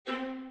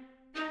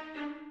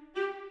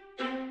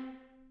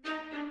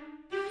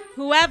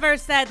Whoever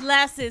said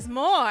less is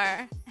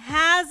more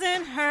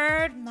hasn't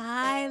heard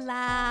my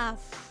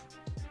laugh.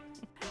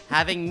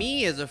 Having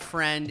me as a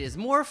friend is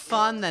more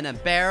fun than a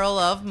barrel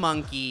of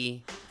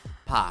monkey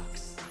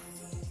pox.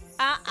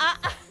 That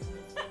was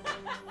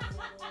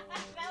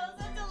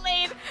so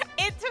delayed.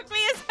 It took me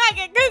a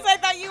second because I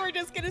thought you were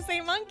just going to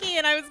say monkey,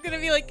 and I was going to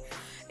be like,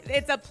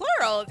 it's a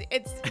plural.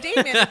 It's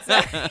Damien. It's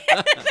an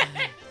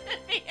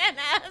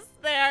S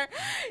there.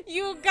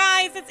 You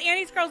guys, it's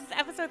Annie's Girls. It's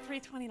episode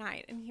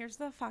 329, and here's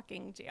the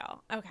fucking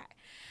deal. Okay.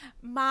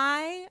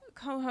 My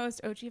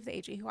co-host, OG of the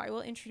AG, who I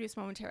will introduce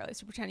momentarily,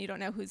 so pretend you don't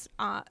know who's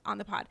on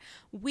the pod.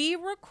 We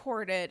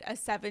recorded a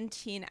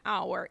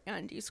 17-hour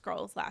Andy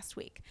Scrolls last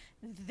week.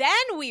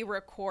 Then we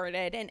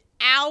recorded an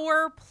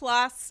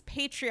hour-plus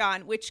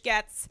Patreon, which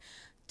gets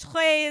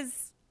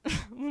Trey's,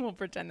 we'll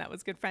pretend that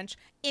was good French,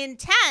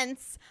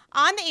 intense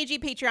on the AG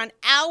Patreon,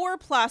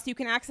 hour-plus. You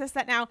can access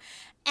that now.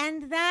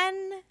 And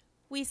then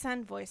we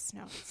send voice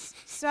notes.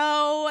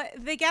 So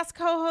the guest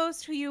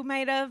co-host who you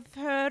might have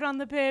heard on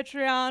the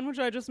Patreon, which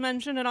I just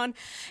mentioned it on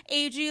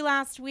AG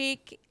last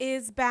week,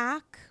 is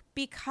back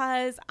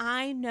because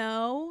I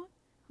know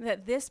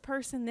that this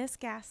person, this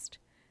guest,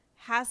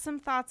 has some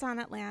thoughts on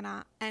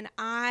Atlanta, and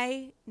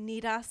I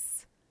need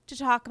us to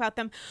talk about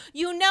them.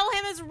 You know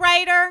him as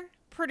writer,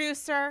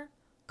 producer,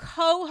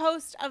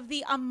 co-host of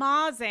the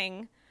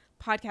Amazing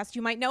podcast.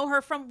 You might know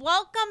her from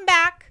Welcome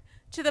Back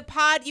to the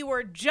pod you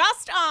were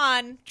just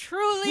on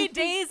truly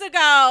days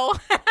ago.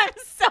 I'm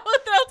so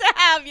thrilled to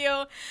have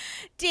you.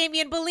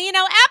 Damien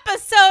Bellino,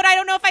 episode, I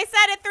don't know if I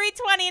said it,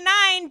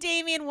 329.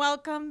 Damien,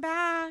 welcome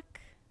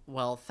back.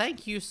 Well,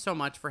 thank you so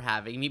much for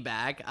having me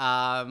back.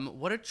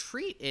 What a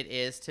treat it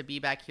is to be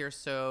back here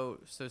so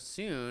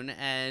soon.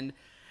 And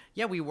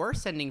yeah, we were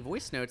sending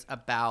voice notes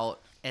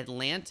about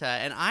Atlanta,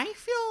 and I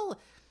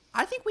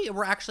think we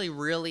were actually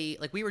really,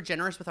 we were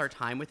generous with our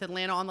time with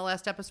Atlanta on the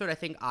last episode. I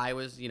think I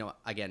was,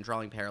 again,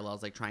 drawing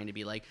parallels, trying to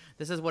be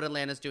this is what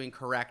Atlanta's doing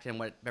correct and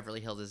what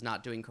Beverly Hills is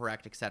not doing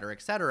correct, et cetera,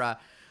 et cetera.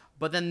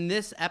 But then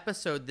this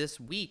episode this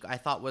week I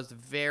thought was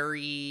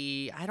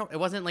very, it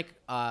wasn't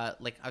I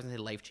was going to say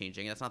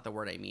life-changing. That's not the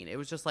word I mean. It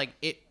was just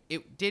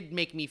it did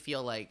make me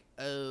feel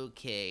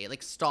okay,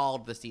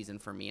 stalled the season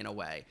for me in a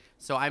way.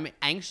 So I'm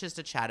anxious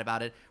to chat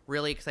about it.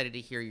 Really excited to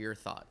hear your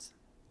thoughts.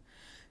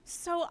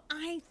 So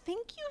I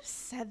think you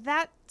said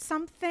that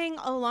something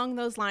along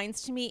those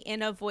lines to me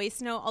in a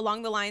voice note,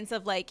 along the lines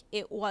of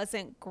it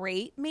wasn't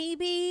great,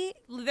 maybe.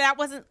 That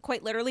wasn't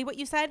quite literally what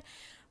you said,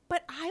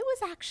 but I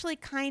was actually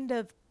kind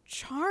of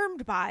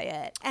charmed by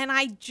it. And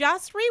I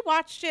just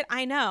rewatched it.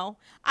 I know.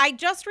 I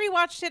just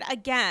rewatched it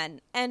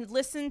again and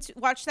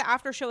watched the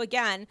after show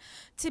again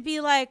to be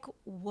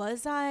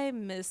was I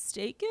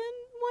mistaken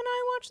when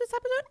I watched this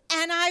episode?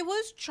 And I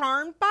was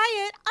charmed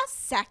by it a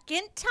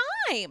second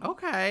time.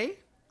 Okay.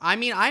 I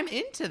mean, I'm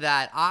into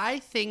that. I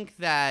think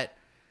that,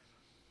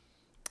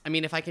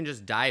 if I can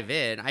just dive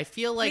in, I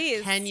feel like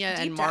Please, Kenya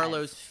and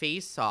Marlo's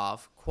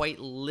face-off, quite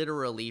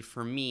literally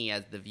for me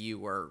as the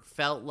viewer,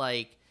 felt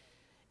like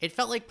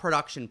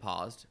production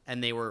paused,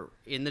 and they were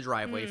in the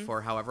driveway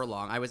for however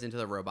long. I was into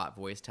the robot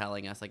voice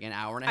telling us an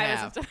hour and a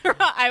half.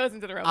 I was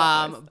into the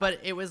robot voice. But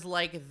it was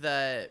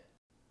the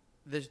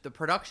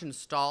production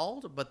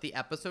stalled, but the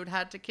episode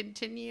had to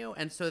continue,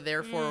 and so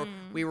therefore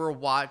we were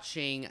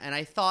watching, and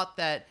I thought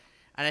that.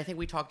 And I think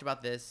we talked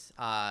about this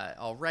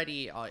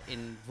already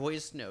in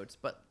voice notes,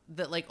 but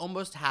that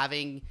almost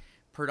having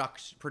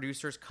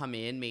producers come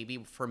in maybe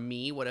for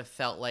me would have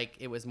felt like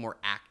it was more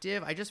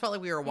active. I just felt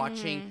like we were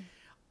watching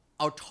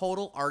a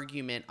total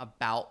argument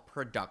about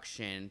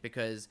production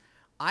because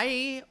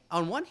I,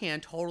 on one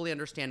hand, totally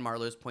understand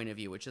Marlo's point of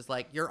view, which is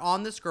you're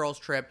on this girls'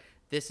 trip.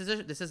 This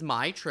is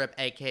my trip,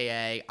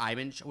 aka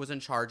was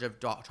in charge of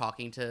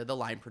talking to the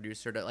line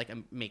producer to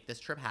make this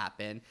trip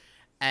happen.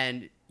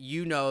 And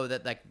you know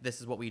that this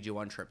is what we do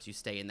on trips. You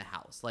stay in the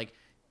house.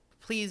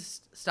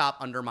 Please stop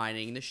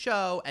undermining the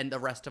show and the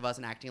rest of us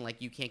and acting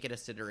like you can't get a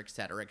sitter, et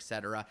cetera, et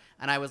cetera.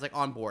 And I was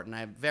on board, and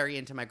I'm very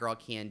into my girl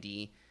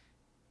Candy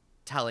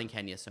telling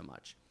Kenya so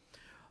much.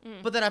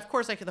 But then of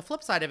course the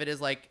flip side of it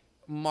is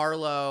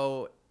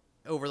Marlo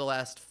over the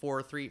last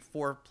 4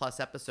 plus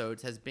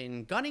episodes has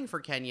been gunning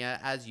for Kenya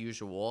as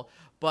usual,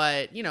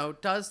 but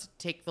does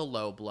take the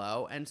low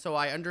blow. And so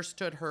I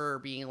understood her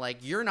being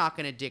you're not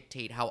going to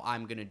dictate how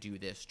I'm going to do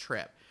this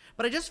trip.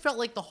 But I just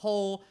felt the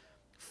whole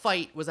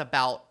fight was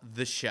about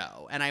the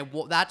show. And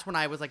that's when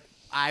I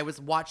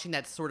was watching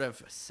that sort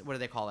of, what do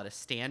they call it? A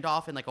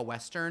standoff in a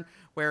Western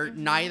where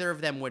neither of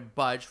them would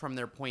budge from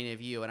their point of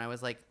view. And I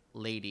was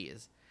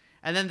ladies.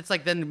 And then it's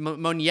then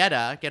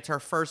Monietta gets her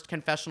first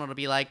confessional to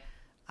be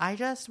I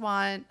just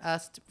want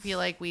us to feel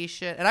like we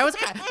should. And I was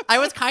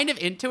kind of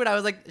into it. I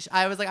was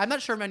like, I'm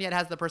not sure Moniette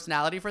has the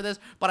personality for this,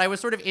 but I was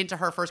sort of into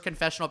her first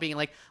confessional being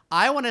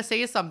I want to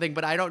say something,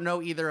 but I don't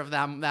know either of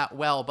them that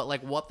well.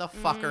 But what the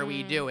fuck are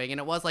we doing? And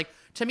it was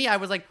to me, I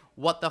was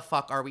what the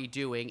fuck are we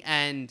doing?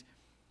 And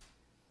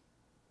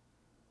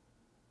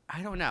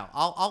I don't know.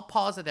 I'll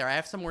pause it there. I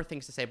have some more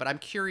things to say, but I'm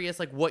curious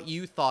what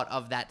you thought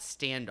of that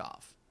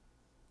standoff.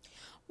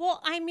 Well,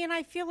 I mean,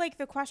 I feel like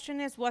the question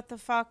is, what the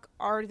fuck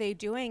are they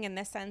doing, in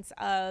the sense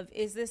of,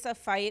 is this a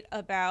fight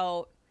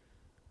about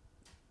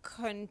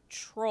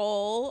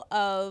control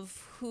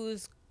of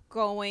who's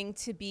going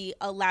to be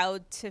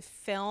allowed to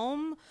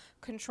film,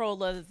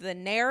 control of the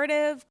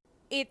narrative?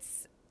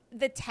 It's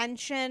the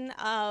tension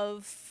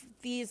of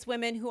these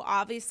women who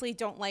obviously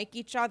don't like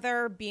each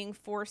other being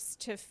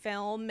forced to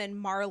film,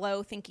 and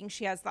Marlo thinking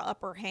she has the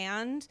upper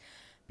hand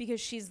because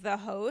she's the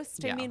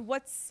host. Yeah. I mean,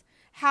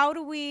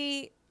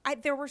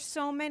 there were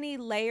so many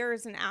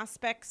layers and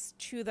aspects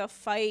to the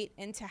fight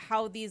and to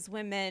how these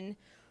women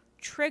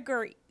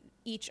trigger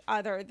each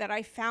other that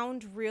I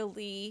found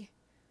really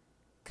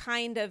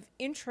kind of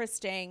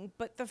interesting.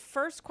 But the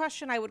first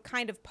question I would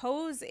kind of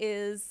pose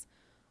is,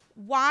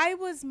 why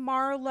was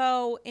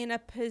Marlo in a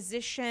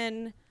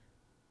position?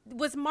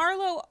 Was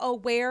Marlo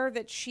aware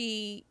that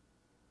she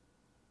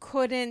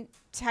couldn't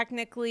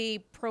technically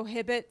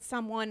prohibit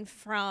someone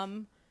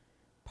from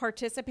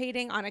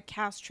participating on a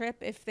cast trip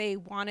if they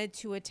wanted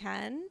to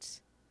attend,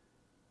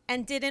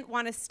 and didn't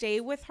want to stay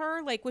with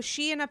her? Like, was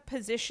she in a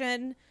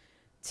position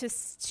to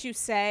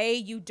say,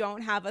 you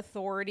don't have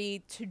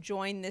authority to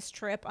join this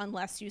trip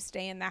unless you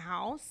stay in the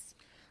house?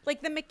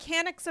 Like, the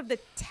mechanics of the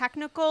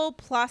technical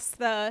plus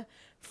the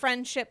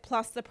friendship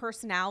plus the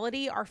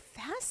personality are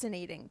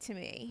fascinating to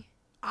me.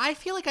 I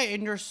feel like I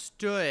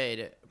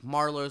understood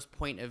Marlo's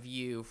point of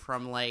view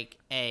from like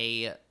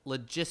a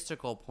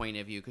logistical point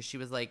of view, because she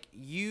was like,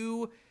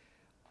 you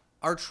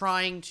are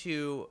trying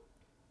to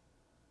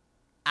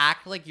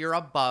act like you're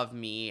above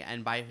me,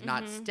 and by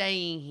not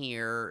staying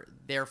here,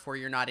 therefore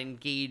you're not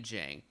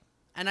engaging.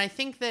 And I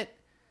think that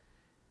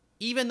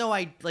even though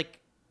I like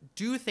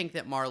do think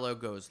that Marlo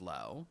goes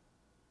low,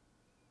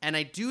 and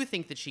I do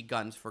think that she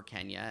guns for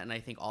Kenya, and I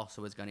think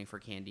also is gunning for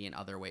Candy in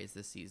other ways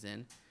this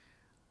season,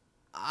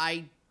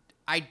 I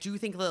do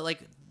think that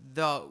like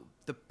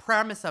the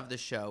premise of the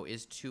show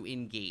is to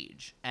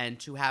engage and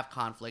to have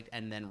conflict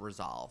and then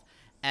resolve.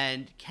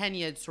 And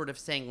Kenya sort of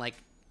saying like,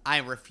 I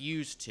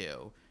refuse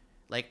to.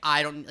 Like,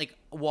 I don't like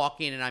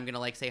walk in and I'm going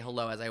to like say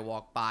hello as I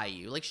walk by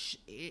you. Like,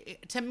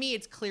 to me,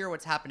 it's clear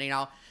what's happening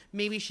now.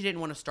 Maybe she didn't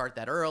want to start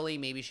that early.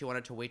 Maybe she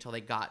wanted to wait till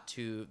they got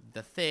to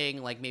the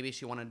thing. Like, maybe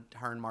she wanted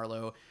her and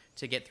Marlo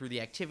to get through the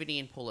activity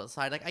and pull it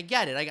aside. Like, I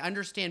get it. I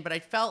understand. But I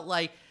felt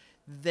like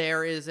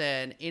there is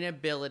an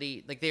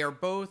inability. Like, they are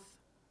both.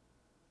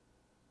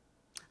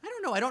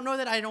 I don't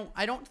know.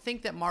 I don't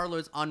think that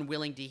Marlo's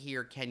unwilling to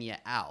hear Kenya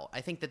out.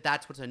 I think that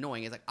that's what's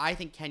annoying. Is like, I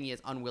think Kenya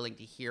is unwilling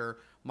to hear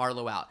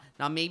Marlo out.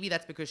 Now, maybe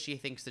that's because she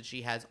thinks that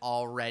she has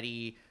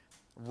already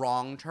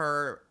wronged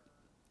her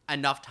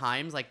enough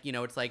times. Like, you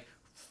know, it's like,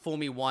 fool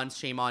me once,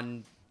 shame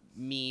on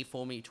me,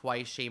 fool me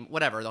twice, shame,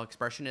 whatever the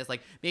expression is.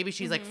 Like, maybe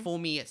she's like, fool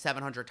me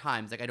 700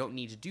 times. Like, I don't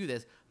need to do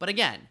this. But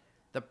again,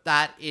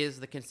 that is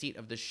the conceit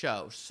of the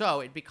show.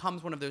 So it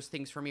becomes one of those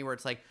things for me where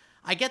it's like,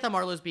 I get that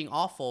Marlo's being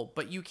awful,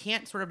 but you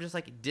can't sort of just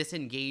like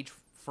disengage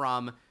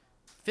from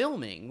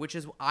filming, which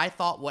is, I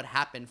thought, what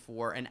happened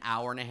for an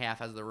hour and a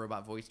half, as the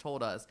robot voice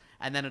told us.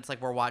 And then it's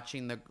like we're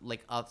watching the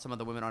like some of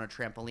the women on a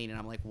trampoline, and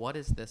I'm like, what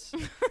is this?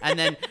 and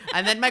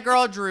then my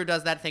girl Drew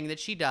does that thing that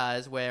she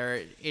does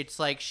where it's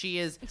like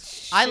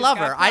I love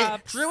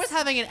her. Drew is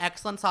having an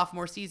excellent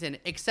sophomore season,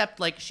 except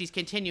like she's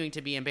continuing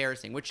to be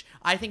embarrassing, which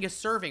I think is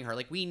serving her.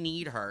 Like, we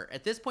need her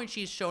at this point.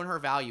 She's shown her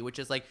value, which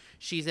is like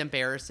she's an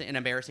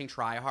embarrassing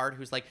tryhard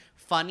who's like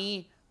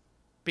funny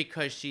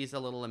because she's a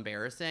little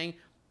embarrassing.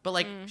 But,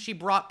 like, she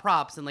brought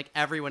props, and, like,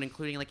 everyone,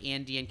 including, like,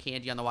 Andy and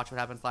Candy on the Watch What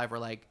Happens Live, were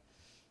like,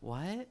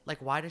 what? Like,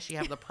 why does she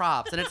have the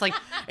props? And it's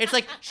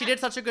like she did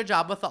such a good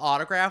job with the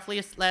autograph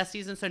last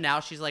season, so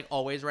now she's, like,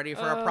 always ready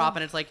for a prop.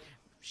 And it's like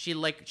she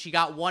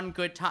got one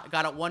good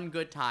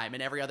time,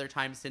 and every other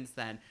time since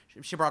then.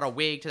 She brought a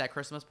wig to that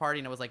Christmas party,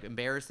 and it was, like,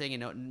 embarrassing,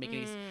 and it didn't make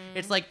any sense.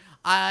 It's like,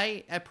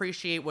 I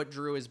appreciate what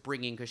Drew is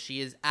bringing, because she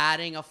is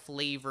adding a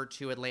flavor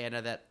to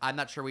Atlanta that I'm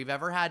not sure we've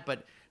ever had,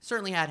 but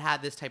certainly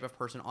had this type of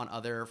person on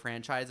other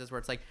franchises where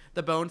it's like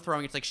the bone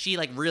throwing. It's like she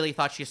like really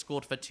thought she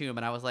schooled Fatum,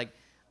 and I was like,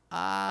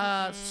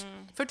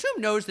 Fatum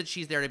knows that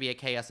she's there to be a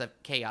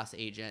chaos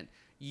agent.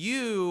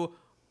 You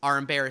are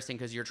embarrassing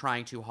because you're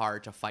trying too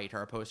hard to fight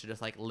her, opposed to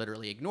just like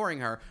literally ignoring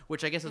her,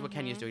 which I guess is what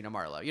Kenya's doing to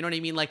Marlo. You know what I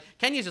mean? Like,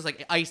 Kenya's just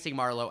like icing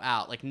Marlo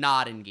out, like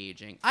not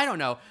engaging. I don't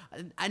know.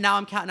 And now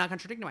I'm not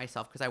contradicting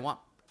myself, because I want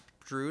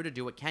Drew to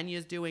do what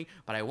Kenya's doing,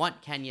 but I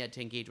want Kenya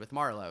to engage with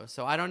Marlo.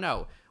 So I don't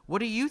know. What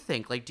do you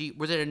think? Like,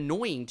 was it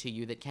annoying to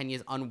you that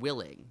Kenya's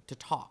unwilling to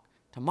talk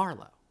to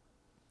Marlo?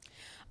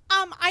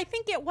 I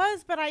think it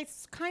was, but I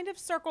kind of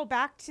circle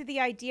back to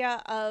the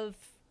idea of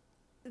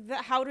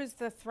how does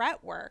the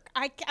threat work?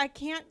 I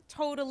can't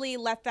totally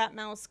let that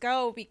mouse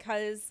go,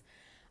 because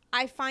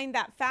I find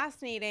that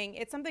fascinating.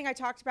 It's something I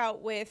talked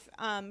about with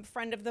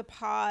friend of the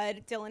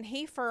pod, Dylan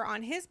Hafer,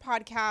 on his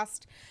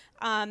podcast,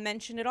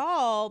 Mention It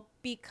All,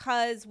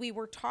 because we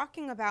were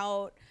talking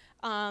about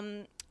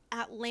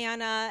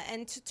Atlanta,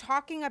 and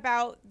talking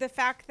about the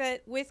fact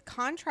that with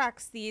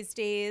contracts these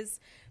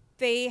days,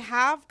 they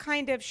have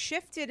kind of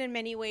shifted in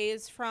many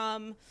ways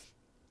from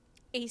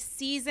a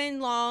season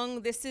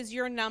long, this is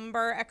your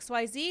number,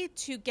 XYZ,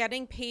 to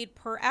getting paid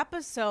per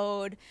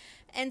episode.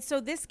 And so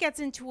this gets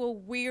into a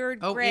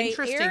weird gray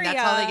interesting. area. That's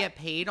how they get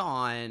paid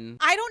on.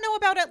 I don't know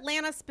about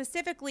Atlanta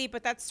specifically,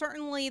 but that's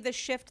certainly the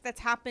shift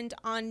that's happened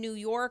on New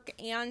York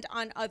and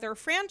on other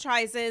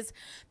franchises,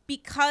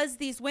 because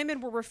these women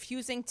were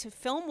refusing to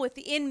film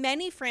in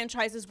many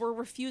franchises were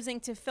refusing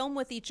to film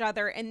with each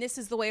other. And this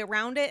is the way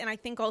around it. And I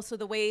think also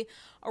the way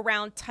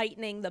around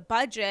tightening the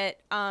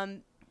budget,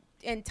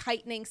 and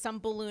tightening some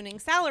ballooning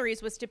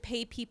salaries, was to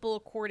pay people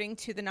according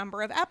to the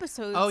number of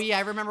episodes. Oh yeah,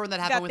 I remember when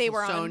that happened with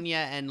Sonia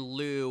on. and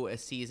Lou, a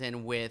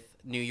season with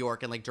New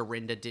York, and like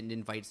Dorinda didn't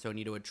invite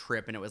Sonia to a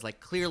trip, and it was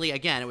like clearly,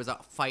 again, it was a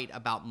fight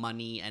about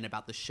money and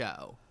about the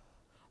show.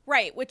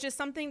 Right, which is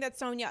something that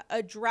Sonia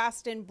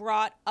addressed and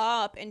brought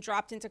up and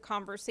dropped into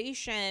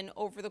conversation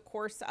over the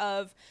course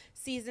of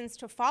seasons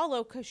to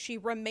follow, because she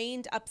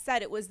remained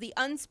upset. It was the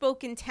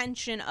unspoken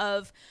tension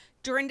of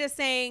Dorinda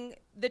saying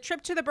the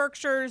trip to the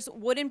Berkshires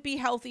wouldn't be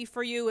healthy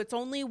for you. It's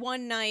only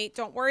one night.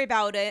 Don't worry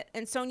about it.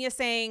 And Sonia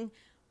saying,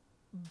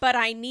 but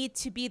I need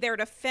to be there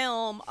to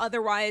film.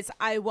 Otherwise,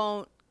 I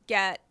won't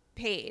get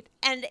paid.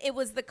 And it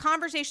was the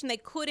conversation they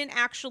couldn't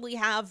actually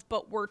have,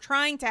 but were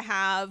trying to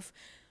have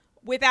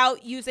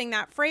without using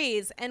that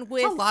phrase. And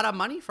with it's a lot of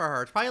money for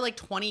her. It's probably like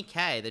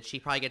 $20,000 that she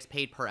probably gets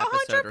paid per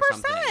episode 100%. or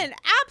something.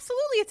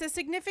 Absolutely. It's a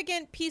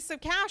significant piece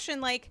of cash.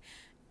 And like,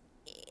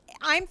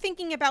 I'm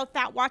thinking about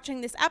that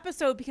watching this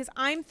episode, because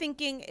I'm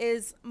thinking,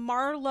 is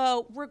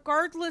Marlo,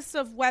 regardless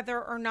of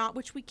whether or not,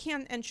 which we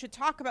can and should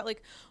talk about,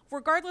 like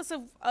regardless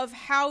of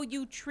how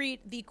you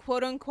treat the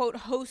quote unquote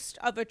host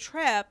of a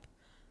trip,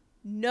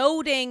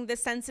 noting the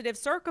sensitive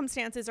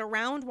circumstances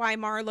around why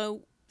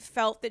Marlo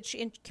felt that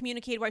she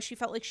communicated why she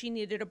felt like she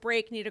needed a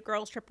break, needed a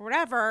girls trip or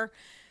whatever,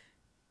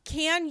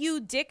 can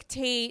you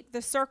dictate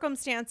the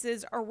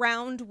circumstances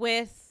around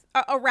which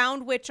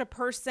a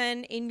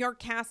person in your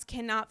cast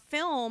cannot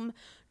film,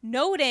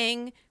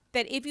 noting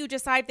that if you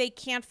decide they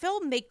can't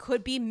film, they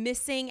could be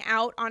missing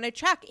out on a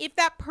check? If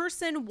that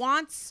person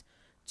wants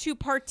to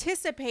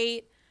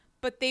participate,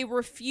 but they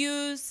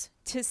refuse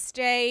to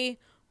stay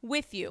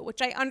with you,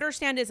 which I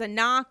understand is a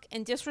knock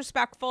and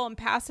disrespectful and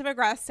passive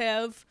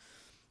aggressive,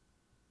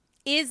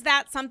 is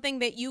that something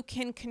that you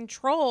can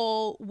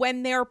control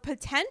when there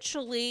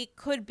potentially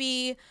could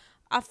be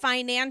a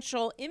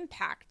financial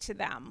impact to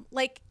them,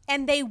 like,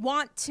 and they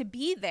want to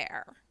be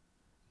there?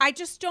 I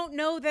just don't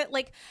know that,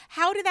 like,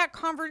 how did that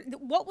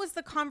what was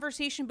the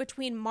conversation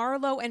between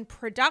Marlo and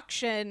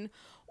production,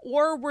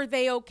 or were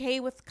they okay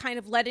with kind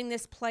of letting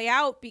this play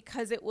out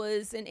because it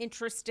was an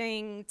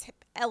interesting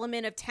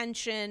element of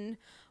tension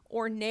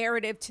or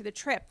narrative to the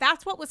trip?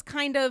 That's what was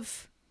kind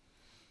of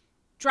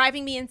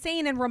driving me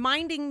insane and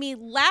reminding me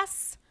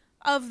less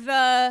of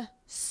the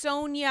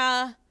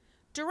Sonia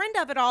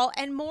Dorinda of it all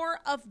and more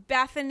of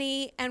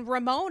Bethany and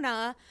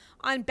Ramona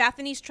on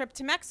Bethany's trip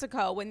to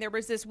Mexico, when there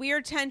was this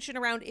weird tension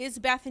around, is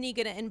Bethany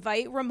going to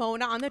invite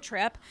Ramona on the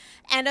trip?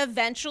 And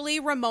eventually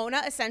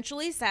Ramona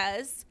essentially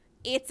says,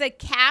 it's a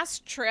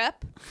cast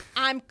trip.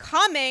 I'm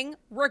coming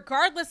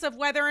regardless of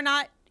whether or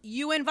not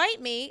you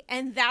invite me.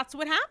 And that's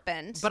what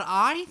happened. But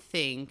I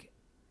think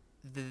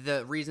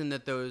the reason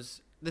that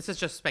this is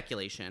just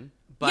speculation.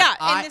 But yeah,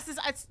 and this is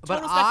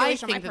total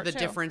speculation. I think that the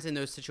difference in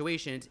those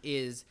situations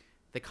is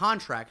the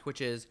contract, which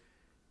is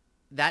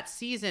that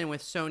season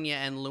with Sonia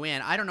and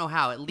Luann. I don't know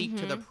how it leaked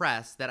to the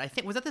press that I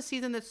think, was that the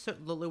season that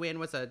Luann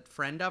was a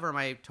friend of, or am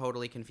I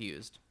totally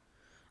confused?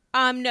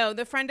 No,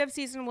 the friend of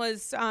season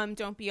was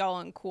Don't Be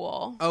All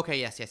Uncool.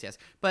 Okay, yes.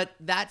 But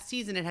that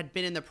season, it had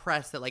been in the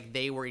press that like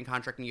they were in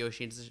contract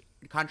negotiations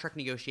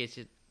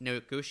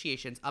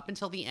up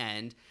until the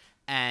end,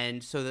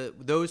 and so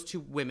those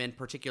two women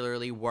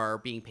particularly were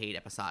being paid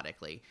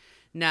episodically.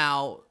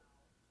 Now,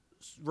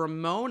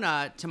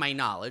 Ramona, to my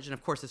knowledge, and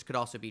of course this could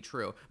also be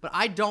true, but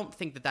I don't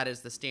think that is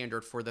the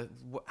standard for the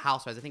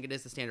Housewives. I think it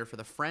is the standard for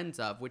the Friends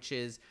of, which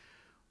is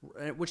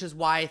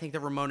why I think that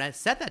Ramona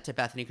said that to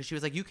Bethany, because she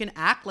was like, you can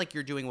act like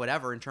you're doing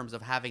whatever in terms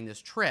of having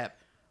this trip,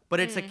 but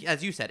it's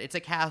as you said, it's a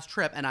cast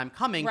trip and I'm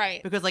coming,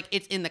 right? Because like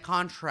it's in the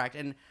contract.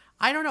 And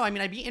I don't know. I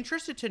mean, I'd be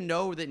interested to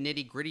know the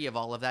nitty gritty of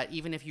all of that,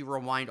 even if you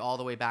rewind all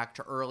the way back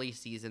to early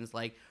seasons,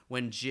 like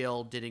when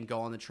Jill didn't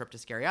go on the trip to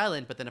Scary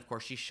Island, but then of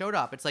course she showed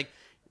up. It's like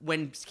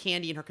when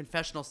Kandi in her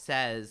confessional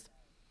says,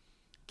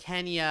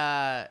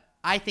 I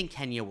think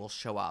Kenya will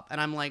show up. And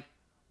I'm like,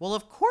 well,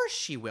 of course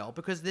she will,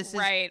 because this is,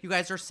 you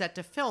guys are set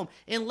to film.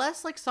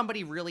 Unless like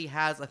somebody really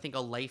has, I think, a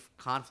life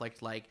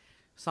conflict, like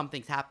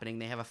something's happening,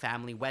 they have a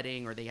family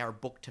wedding or they are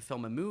booked to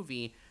film a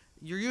movie,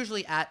 you're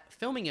usually at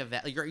filming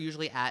event, you're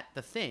usually at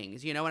the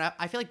things, you know? And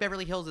I feel like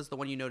Beverly Hills is the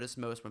one you notice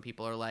most when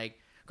people are like,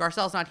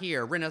 Garcelle's not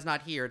here, Rinna's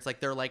not here. It's like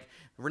they're like,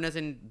 Rinna's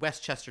in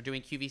Westchester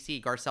doing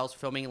QVC, Garcelle's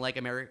filming like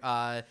not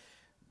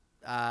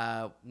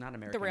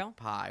American The Real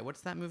Pie.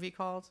 What's that movie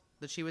called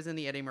that she was in,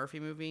 the Eddie Murphy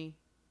movie?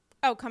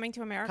 Oh, Coming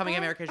to America. Coming to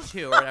America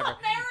 2 or whatever.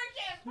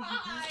 American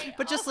Pie.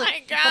 But just oh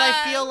like, but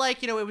I feel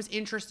like, you know, it was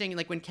interesting.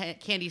 Like when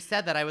Kandi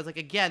said that, I was like,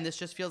 again, this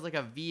just feels like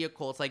a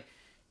vehicle. It's like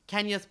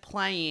Kenya's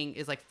playing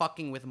is like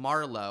fucking with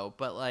Marlo,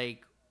 but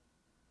like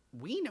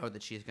we know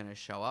that she's gonna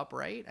show up,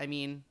 right? I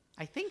mean,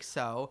 I think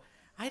so.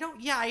 I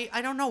don't know. I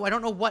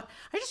don't know.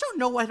 I just don't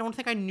know. I don't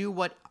think I knew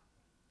what.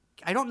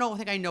 I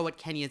think I know what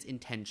Kenya's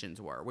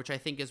intentions were, which I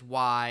think is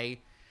why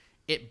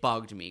it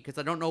bugged me, because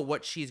I don't know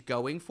what she's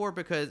going for,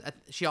 because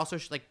she also,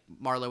 like,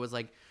 Marlo was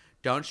like,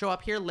 don't show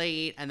up here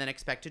late and then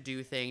expect to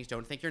do things.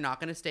 Don't think you're not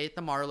going to stay at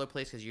the Marlo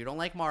place because you don't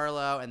like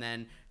Marlo, and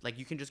then, like,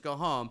 you can just go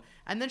home.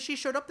 And then she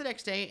showed up the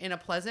next day in a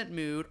pleasant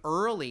mood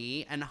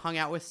early and hung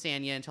out with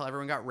Sanya until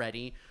everyone got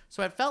ready.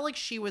 So it felt like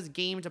she was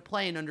game to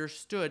play and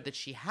understood that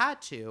she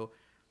had to,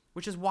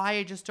 which is why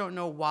I just don't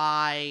know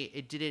why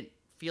it didn't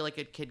feel like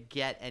it could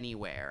get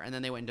anywhere. And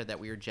then they went and did that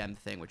weird gem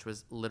thing, which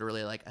was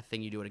literally like a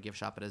thing you do at a gift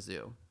shop at a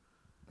zoo.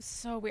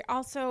 So we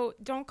also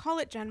don't call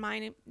it gen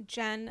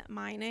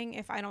mining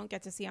if I don't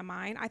get to see a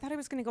mine. I thought I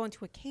was going to go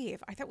into a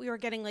cave. I thought we were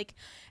getting like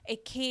a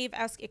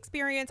cave-esque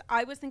experience.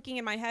 I was thinking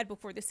in my head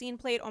before the scene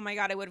played, oh my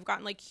God, I would have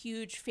gotten like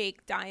huge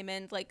fake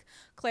diamond, like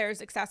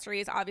Claire's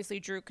accessories. Obviously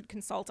Drew could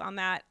consult on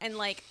that and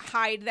like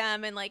hide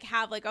them and like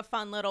have like a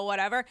fun little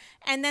whatever.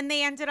 And then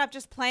they ended up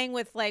just playing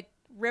with like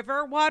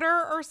river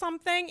water or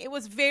something. It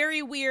was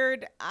very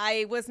weird.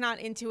 I was not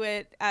into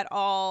it at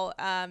all.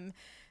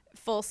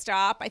 Full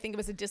stop. I think it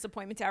was a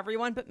disappointment to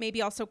everyone, but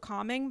maybe also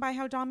calming by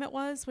how dumb it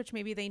was, which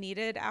maybe they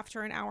needed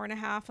after an hour and a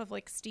half of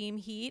like steam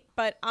heat.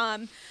 But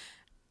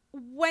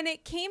when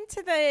it came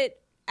to the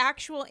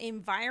actual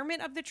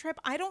environment of the trip,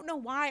 I don't know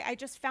why. I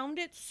just found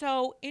it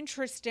so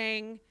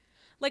interesting.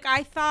 Like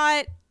I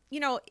thought, you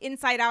know,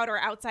 inside out or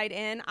outside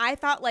in, I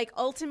thought like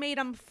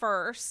ultimatum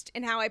first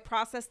in how I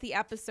processed the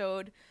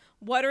episode.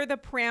 What are the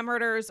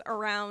parameters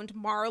around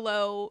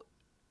Marlo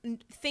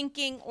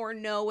thinking or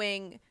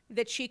knowing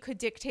that she could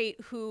dictate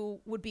who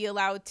would be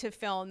allowed to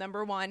film,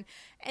 number one.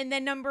 And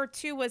then number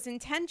two was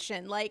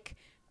intention. Like,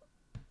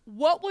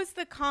 what was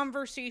the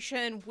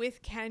conversation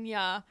with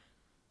Kenya,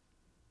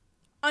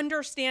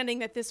 understanding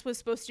that this was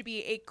supposed to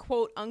be a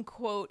quote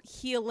unquote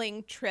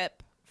healing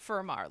trip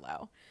for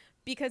Marlo?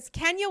 Because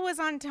Kenya was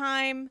on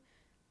time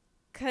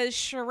because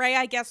Sheree,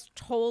 I guess,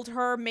 told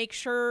her, make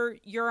sure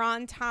you're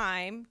on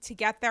time to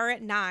get there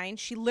at 9.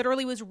 She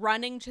literally was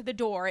running to the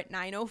door at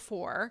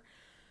 9:04.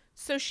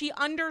 So she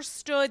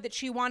understood that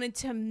she wanted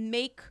to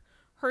make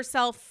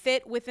herself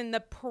fit within the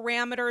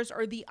parameters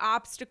or the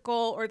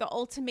obstacle or the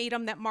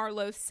ultimatum that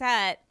Marlo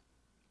set.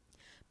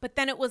 But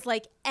then it was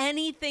like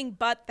anything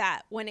but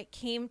that when it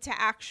came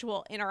to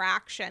actual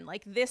interaction.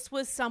 Like this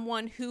was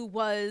someone who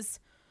was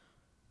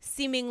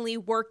seemingly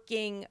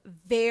working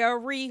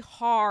very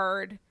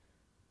hard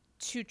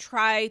to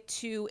try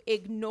to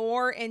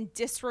ignore and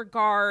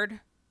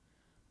disregard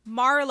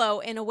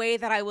Marlo in a way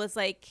that I was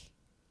like,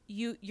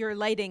 you're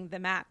lighting the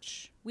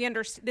match. We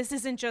understand. This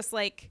isn't just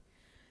like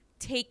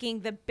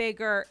taking the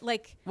bigger,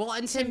 like, well,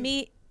 and to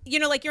me, you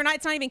know, like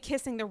it's not even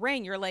kissing the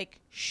ring. You're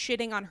like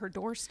shitting on her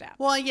doorstep.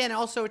 Well, yeah. And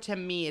also to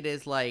me, it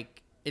is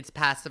like, it's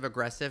passive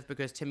aggressive,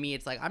 because to me,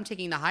 it's like, I'm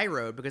taking the high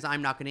road because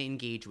I'm not going to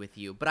engage with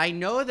you. But I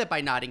know that by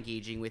not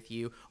engaging with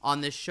you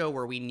on this show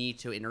where we need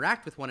to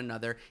interact with one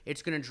another,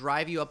 it's going to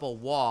drive you up a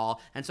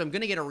wall. And so I'm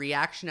going to get a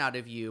reaction out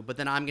of you, but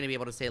then I'm going to be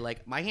able to say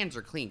like, my hands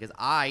are clean because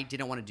I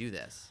didn't want to do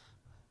this.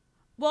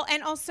 Well,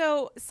 and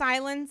also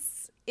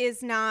silence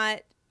is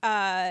not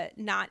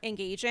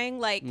engaging.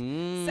 Like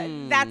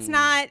that's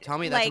not. Tell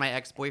me like, that's my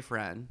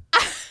ex-boyfriend.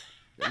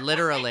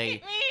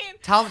 Literally.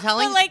 Telling.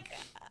 But like,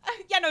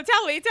 yeah, no,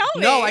 tell me.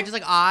 No,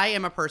 I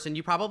am a person,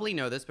 you probably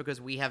know this because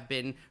we have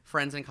been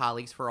friends and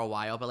colleagues for a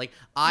while, but like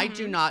I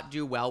do not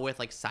do well with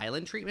like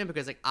silent treatment,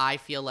 because like I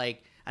feel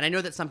like, and I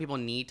know that some people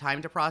need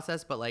time to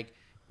process, but like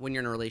when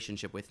you're in a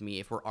relationship with me,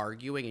 if we're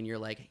arguing and you're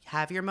like,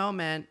 have your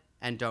moment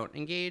and don't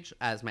engage,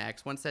 as my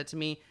ex once said to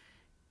me,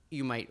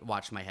 you might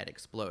watch my head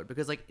explode,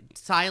 because like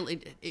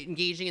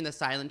engaging in the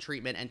silent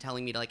treatment and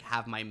telling me to like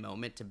have my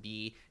moment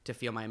to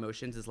feel my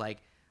emotions is like,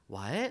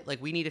 what?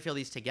 Like we need to feel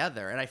these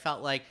together. And I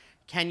felt like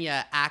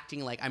Kenya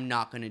acting like I'm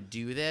not going to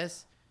do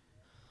this.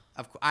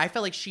 I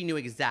felt like she knew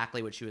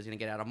exactly what she was going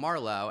to get out of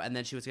Marlo, and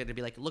then she was going to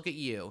be like, look at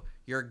you.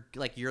 You're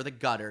the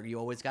gutter. You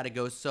always got to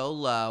go so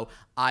low.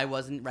 I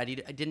wasn't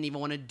ready. I didn't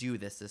even want to do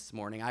this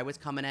morning. I was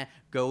coming to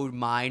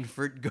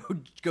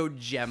go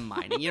gem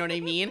mining. You know what I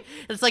mean?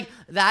 It's like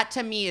that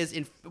to me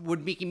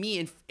would make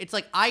me it's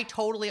like I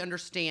totally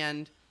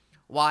understand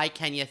why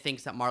Kenya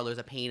thinks that Marlo's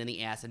a pain in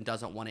the ass and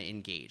doesn't want to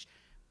engage.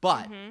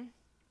 But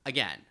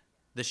again,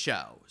 the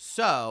show.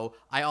 So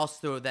I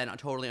also then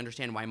totally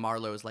understand why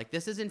Marlo is like,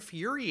 this is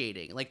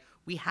infuriating. Like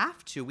we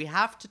have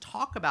to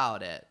talk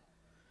about it.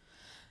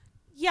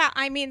 Yeah,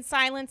 I mean,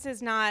 silence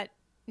is not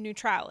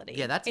neutrality.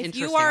 Yeah, that's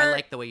interesting. I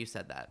like the way you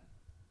said that.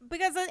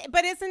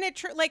 But isn't it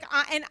true? Like,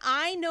 and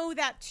I know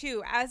that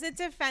too. As a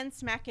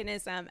defense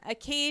mechanism,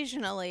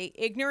 occasionally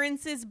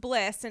ignorance is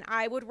bliss, and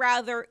I would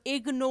rather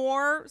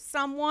ignore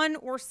someone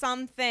or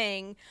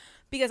something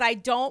because I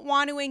don't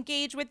want to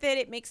engage with it.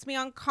 It makes me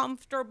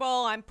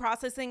uncomfortable. I'm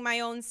processing my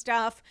own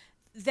stuff.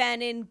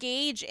 then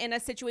engage in a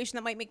situation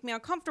that might make me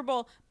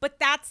uncomfortable, but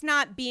that's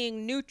not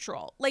being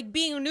neutral. Like,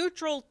 being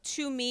neutral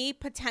to me,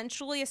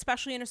 potentially,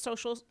 especially in a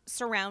social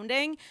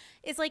surrounding,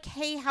 is like,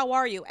 hey, how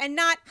are you? And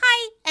not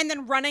hi, and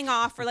then running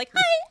off, or like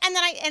hi, and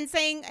then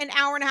saying an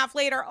hour and a half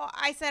later, oh,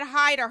 I said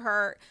hi to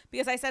her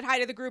because I said hi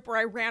to the group, or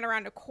I ran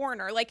around a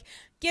corner. Like,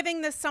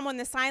 giving someone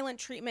the silent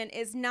treatment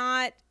is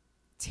not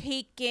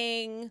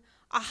taking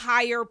a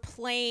higher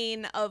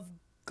plane of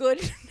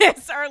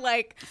goodness or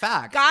like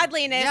Fact.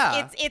 godliness.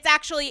 Yeah. It's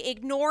actually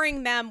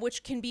ignoring them,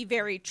 which can be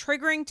very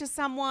triggering to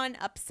someone,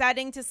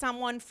 upsetting to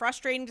someone,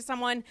 frustrating to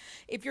someone.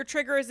 If your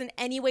trigger is in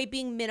any way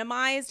being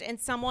minimized and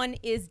someone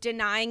is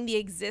denying the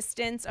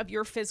existence of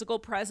your physical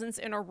presence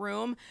in a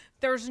room,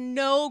 there's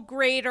no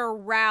greater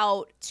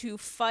route to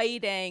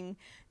fighting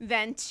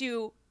than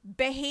to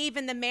behave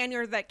in the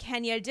manner that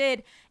Kenya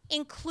did,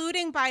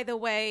 including, by the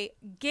way,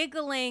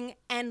 giggling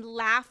and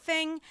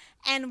laughing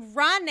and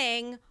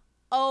running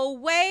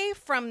away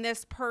from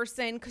this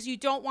person because you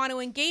don't want to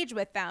engage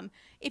with them.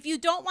 If you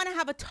don't want to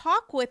have a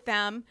talk with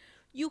them,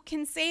 you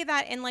can say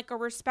that in like a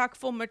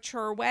respectful,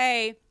 mature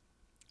way.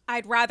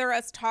 I'd rather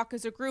us talk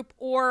as a group,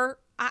 or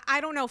I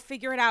don't know,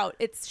 figure it out.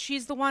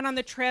 She's the one on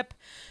the trip.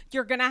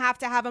 You're going to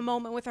have a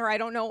moment with her. I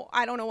don't know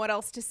what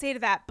else to say to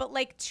that. But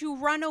like, to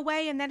run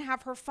away and then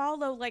have her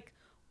follow, like,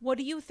 what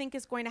do you think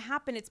is going to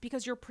happen? It's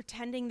because you're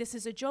pretending this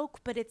is a joke,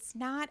 but it's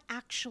not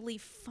actually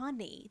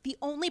funny. The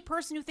only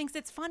person who thinks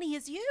it's funny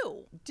is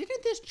you.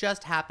 Didn't this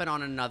just happen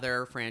on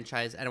another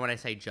franchise? And when I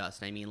say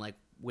just, I mean like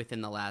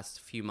within the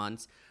last few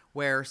months,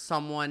 where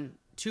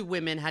two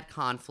women had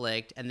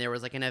conflict and there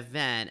was like an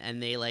event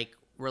and they like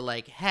were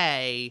like,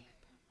 hey,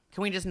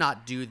 can we just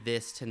not do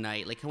this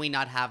tonight? Like, can we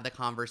not have the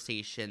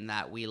conversation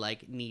that we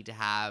like need to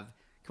have?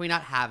 Can we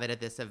not have it at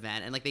this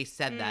event? And like they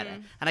said that,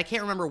 and I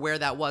can't remember where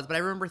that was, but I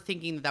remember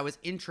thinking that was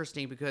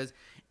interesting because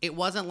it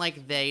wasn't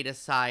like they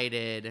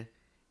decided,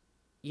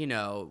 you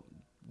know,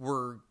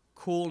 we're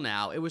cool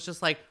now. It was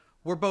just like,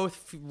 we're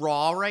both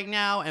raw right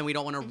now and we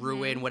don't want to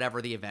ruin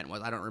whatever the event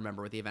was. I don't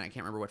remember what the event, I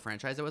can't remember what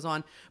franchise it was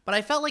on, but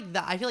I feel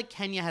like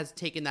Kenya has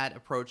taken that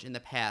approach in the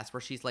past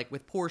where she's like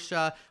with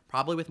Portia,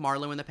 probably with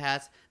Marlo in the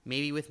past,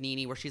 maybe with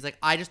Nene, where she's like,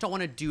 I just don't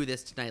want to do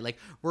this tonight. Like,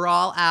 we're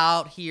all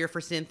out here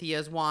for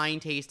Cynthia's wine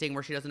tasting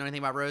where she doesn't know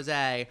anything about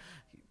rosé.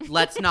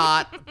 Let's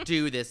not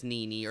do this,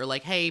 Nene. Or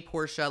like, hey,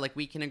 Portia, like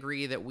we can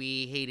agree that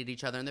we hated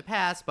each other in the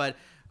past, but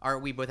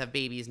we both have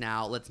babies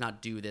now. Let's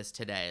not do this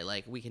today.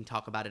 Like, we can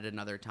talk about it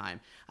another time.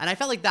 And I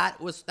felt like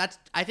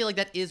I feel like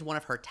that is one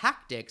of her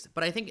tactics,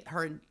 but I think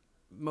her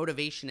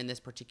motivation in this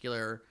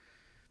particular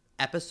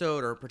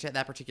episode or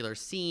that particular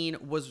scene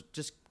was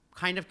just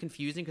kind of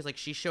confusing because like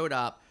she showed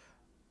up.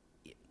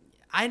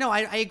 I know,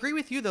 I agree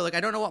with you though. Like,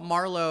 I don't know what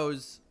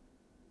Marlo's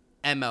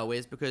MO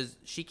is because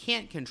she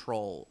can't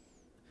control.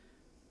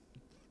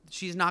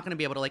 She's not going to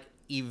be able to like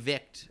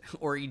evict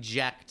or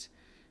eject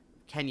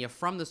Kenya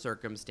from the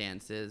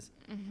circumstances.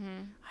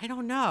 I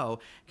don't know.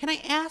 Can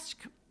I ask,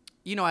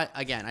 you know,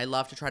 again, I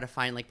love to try to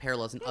find like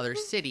parallels in other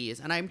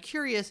cities. And I'm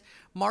curious,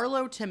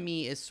 Marlo to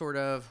me is sort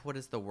of, what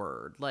is the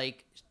word?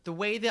 Like the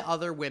way that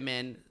other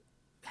women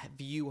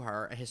view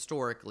her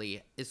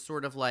historically is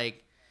sort of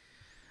like,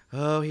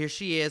 oh, here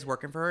she is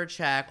working for her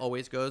check,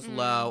 always goes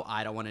low.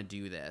 I don't want to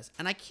do this.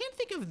 And I can't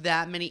think of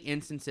that many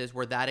instances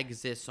where that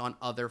exists on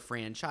other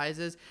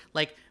franchises.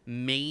 Like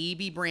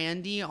maybe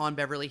Brandy on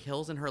Beverly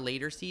Hills in her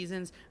later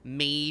seasons,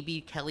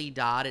 maybe Kelly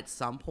Dodd at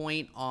some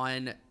point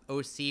on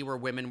OC where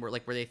women were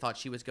like, where they thought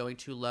she was going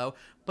too low.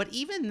 But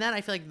even then,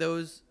 I feel like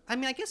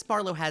I guess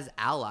Marlo has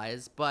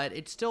allies, but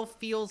it still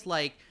feels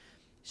like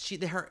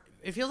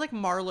it feels like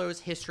Marlo's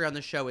history on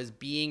the show is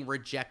being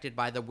rejected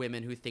by the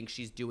women who think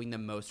she's doing the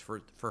most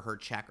for her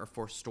check or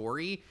for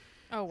story.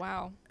 Oh,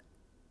 wow.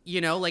 You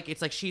know, like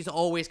it's like she's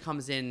always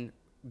comes in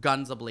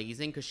guns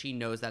a-blazing because she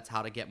knows that's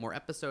how to get more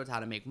episodes,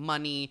 how to make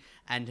money,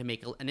 and to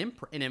make an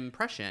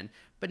impression.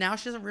 But now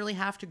she doesn't really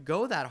have to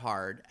go that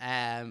hard,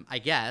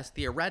 I guess,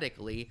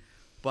 theoretically.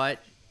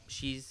 But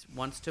she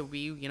wants to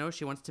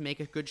make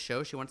a good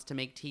show. She wants to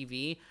make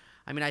TV.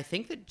 I mean, I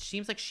think that it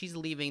seems like she's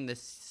leaving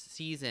this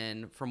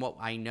season, from what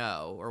I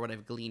know or what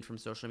I've gleaned from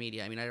social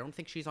media. I mean, I don't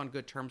think she's on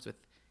good terms with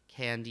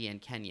Candy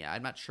and Kenya.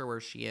 I'm not sure where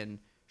she and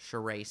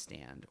Sheree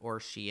stand, or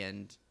she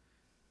and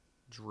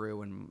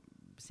Drew and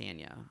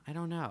Sanya. I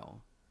don't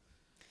know.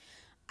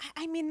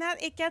 I mean,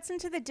 that it gets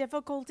into the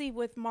difficulty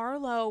with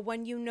Marlo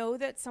when you know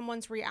that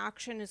someone's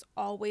reaction is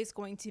always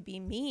going to be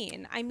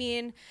mean. I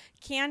mean,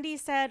 Candy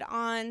said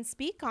on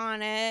Speak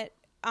On It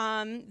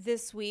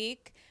this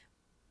week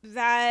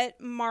that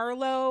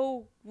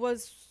Marlo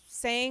was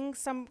saying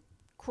some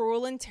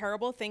cruel and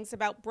terrible things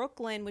about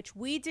Brooklyn, which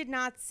we did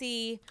not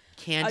see.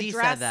 Candy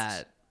addressed. said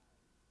that.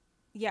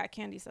 Yeah,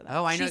 Candy said that.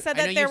 Oh, I know. She said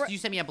I that know you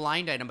sent me a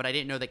blind item, but I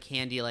didn't know that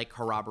Candy like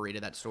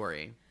corroborated that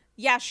story.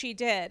 Yeah, she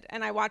did.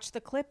 And I watched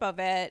the clip of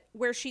it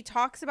where she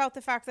talks about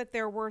the fact that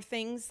there were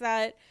things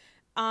that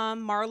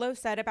Marlo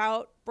said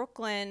about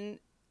Brooklyn,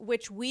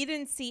 which we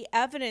didn't see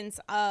evidence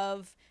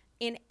of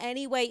in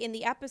any way in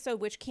the episode,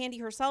 which Candy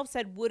herself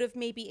said would have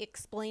maybe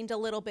explained a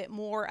little bit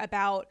more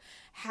about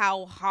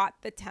how hot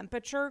the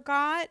temperature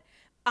got.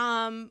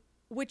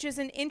 Which is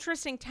an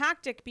interesting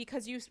tactic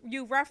because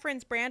you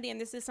reference Brandy, and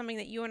this is something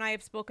that you and I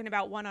have spoken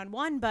about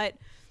one-on-one, but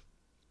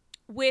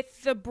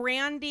with the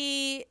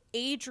Brandy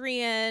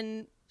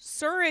Adrian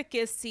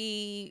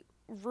surrogacy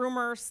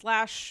rumor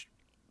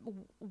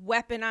 /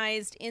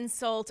 weaponized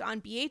insult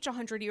on BH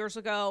 100 years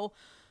ago,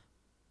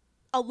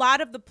 a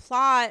lot of the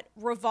plot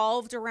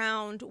revolved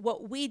around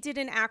what we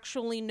didn't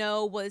actually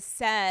know was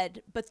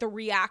said, but the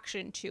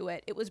reaction to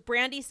it. It was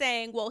Brandy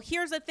saying, well,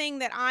 here's a thing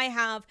that I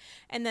have,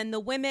 and then the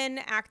women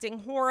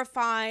acting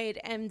horrified,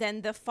 and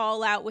then the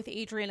fallout with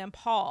Adrian and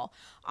Paul.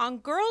 On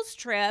Girls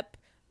Trip,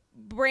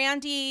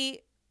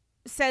 Brandy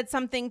said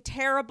something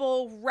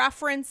terrible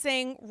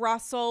referencing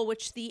Russell,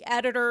 which the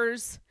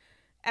editors,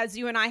 as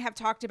you and I have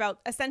talked about,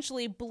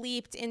 essentially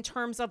bleeped in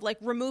terms of like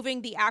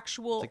removing the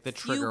actual like the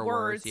few trigger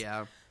words.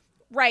 Yeah.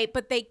 Right,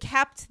 but they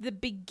kept the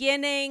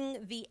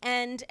beginning, the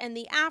end, and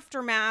the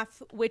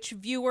aftermath, which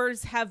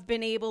viewers have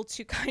been able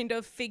to kind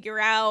of figure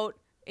out.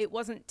 It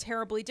wasn't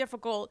terribly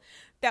difficult,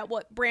 that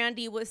what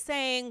Brandy was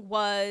saying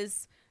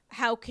was,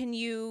 how can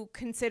you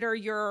consider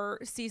your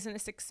season a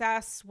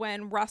success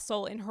when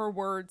Russell, in her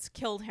words,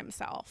 killed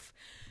himself?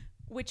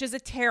 Which is a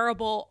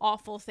terrible,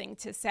 awful thing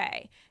to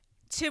say.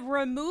 To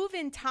remove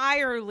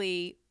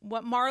entirely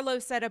what Marlo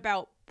said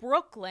about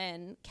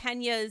Brooklyn,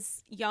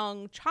 Kenya's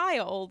young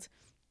child,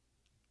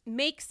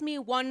 makes me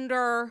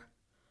wonder,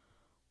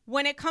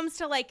 when it comes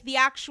to like the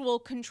actual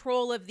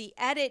control of the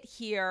edit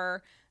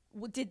here,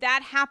 did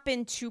that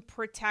happen to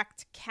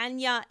protect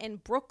Kenya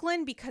and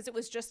Brooklyn because it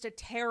was just a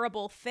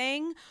terrible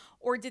thing?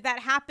 Or did that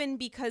happen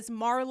because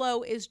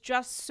Marlo is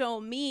just so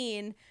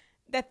mean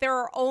that there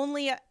are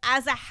only,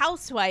 as a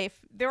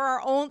housewife,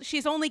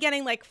 she's only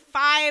getting like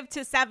 5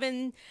 to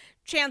 7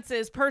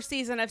 chances per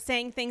season of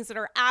saying things that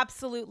are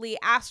absolutely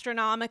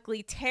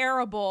astronomically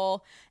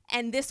terrible,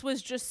 and this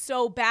was just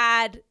so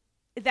bad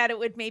that it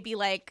would maybe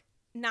like,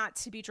 not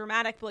to be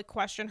dramatic, but like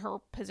question her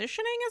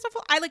positioning as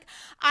a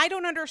I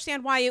don't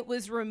understand why it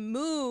was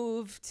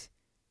removed,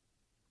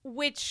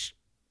 which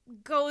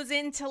goes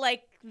into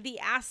like the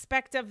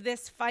aspect of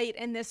this fight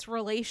and this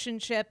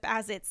relationship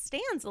as it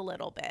stands a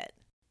little bit.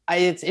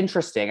 It's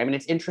interesting. I mean,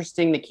 it's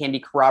interesting that Candy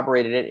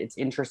corroborated it. It's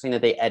interesting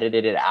that they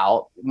edited it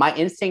out. My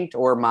instinct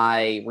or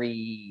my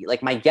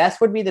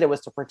guess would be that it was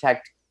to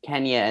protect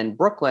Kenya and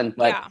Brooklyn.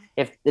 But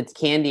if it's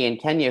Candy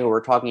and Kenya who are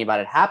talking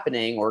about it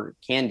happening, or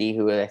Candy,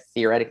 who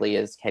theoretically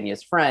is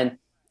Kenya's friend,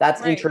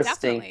 that's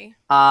interesting. Definitely.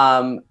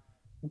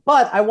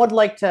 But I would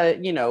like to,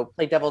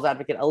 play devil's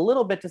advocate a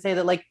little bit to say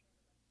that like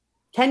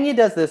Kenya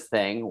does this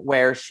thing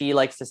where she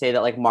likes to say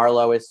that like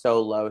Marlo is so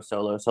low,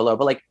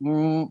 but like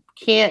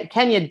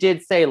Kenya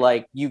did say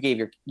like you gave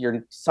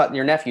your son,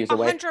 your nephews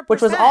away, 100%.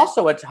 Which was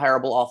also a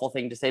terrible, awful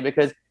thing to say,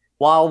 because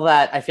while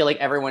that I feel like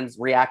everyone's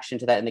reaction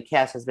to that in the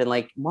cast has been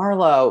like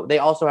Marlo, they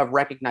also have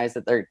recognized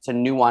that it's a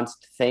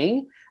nuanced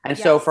thing, and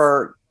so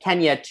for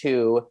Kenya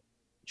to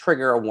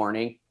trigger a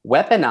warning,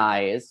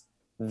 weaponize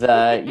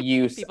the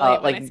use to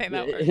weaponize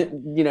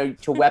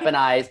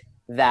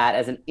that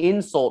as an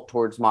insult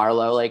towards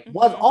Marlo, like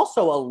was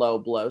also a low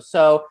blow.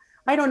 So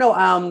I don't know.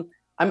 I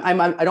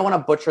don't want to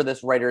butcher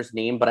this writer's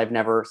name, but I've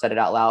never said it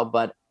out loud.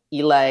 But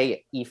Ile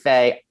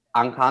Ife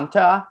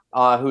Ankanta,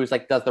 who's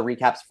like does the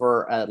recaps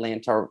for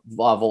Atlanta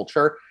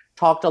Vulture,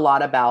 talked a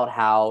lot about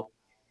how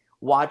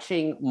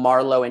watching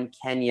Marlo and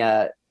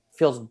Kenya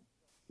feels.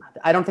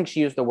 I don't think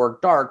she used the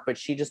word dark, but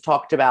she just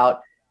talked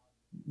about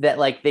that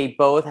like they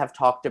both have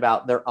talked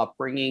about their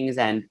upbringings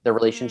and their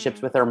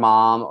relationships with their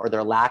mom, or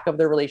their lack of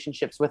their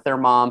relationships with their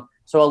mom.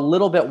 So a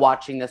little bit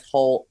watching this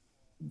whole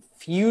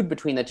feud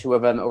between the two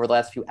of them over the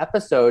last few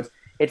episodes,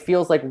 it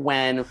feels like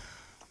when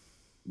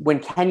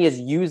Kenya's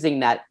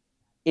using that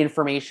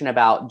information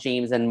about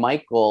James and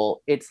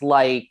Michael, it's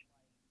like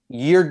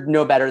you're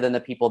no better than the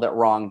people that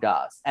wronged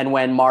us. And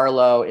when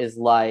Marlo is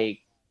like,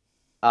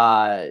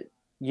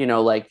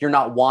 like you're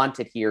not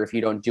wanted here if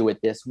you don't do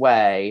it this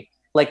way.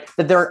 Like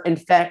that they're in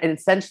fact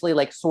essentially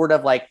like sort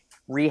of like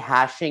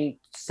rehashing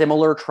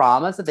similar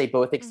traumas that they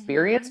both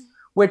experienced,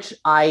 which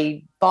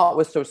I thought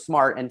was so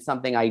smart and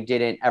something I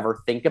didn't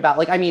ever think about.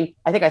 Like, I mean,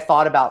 I think I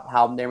thought about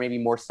how they're maybe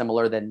more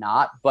similar than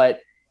not,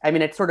 but I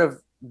mean, it sort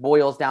of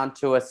boils down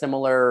to a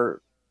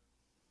similar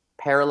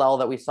parallel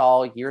that we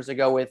saw years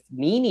ago with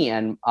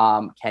Nene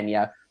and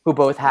Kenya, who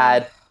both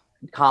had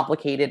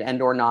complicated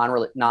and or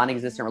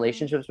non-existent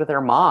relationships with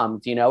their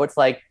moms. It's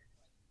like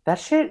that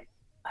shit.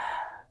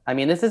 I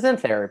mean, this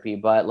isn't therapy,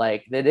 but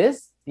like it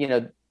is,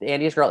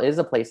 Andy's Girl is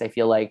a place I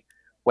feel like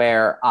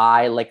where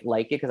I like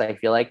it because I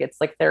feel like it's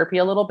like therapy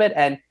a little bit.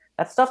 And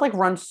that stuff like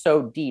runs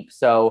so deep.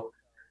 So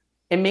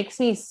it makes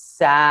me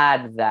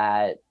sad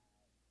that,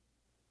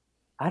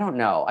 I don't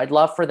know, I'd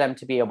love for them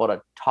to be able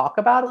to talk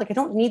about it. Like, I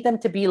don't need them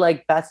to be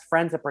like best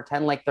friends and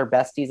pretend like they're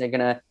besties and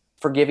going to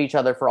forgive each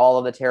other for all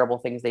of the terrible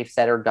things they've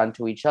said or done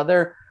to each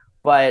other.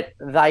 But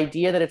the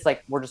idea that it's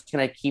like, we're just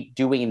going to keep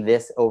doing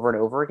this over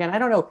and over again, I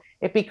don't know.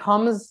 It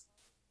becomes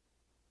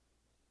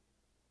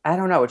I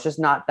don't know, it's just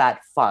not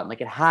that fun.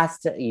 Like, it has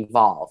to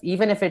evolve,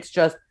 even if it's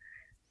just,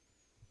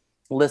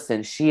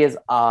 listen, she is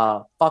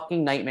a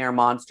fucking nightmare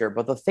monster.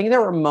 But the thing that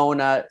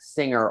Ramona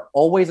Singer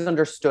always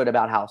understood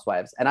about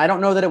Housewives, and I don't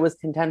know that it was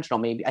intentional,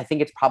 maybe I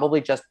think it's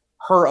probably just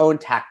her own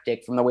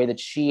tactic from the way that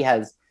she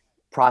has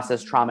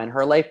processed trauma in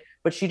her life,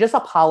 but she just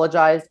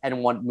apologized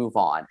and wanted to move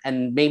on.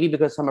 And maybe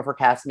because some of her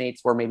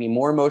castmates were maybe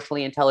more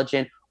emotionally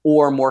intelligent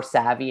or more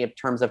savvy in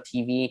terms of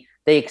TV,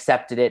 they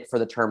accepted it for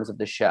the terms of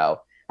the show.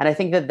 And I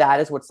think that that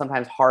is what's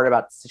sometimes hard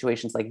about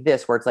situations like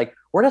this, where it's like,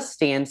 we're at a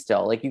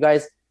standstill. Like, you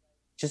guys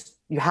just,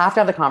 you have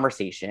to have the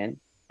conversation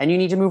and you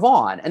need to move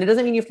on. And it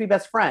doesn't mean you have to be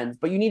best friends,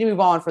 but you need to move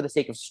on for the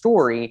sake of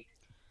story.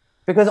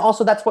 Because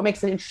also that's what makes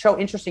the show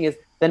interesting, is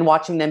then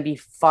watching them be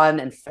fun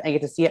and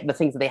get to see the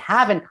things that they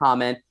have in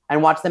common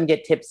and watch them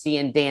get tipsy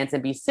and dance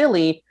and be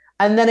silly.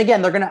 And then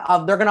again, they're gonna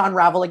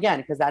unravel again,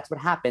 because that's what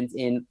happens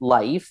in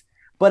life.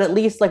 But at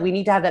least, like, we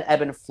need to have that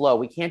ebb and flow.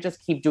 We can't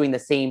just keep doing the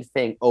same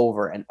thing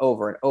over and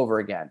over and over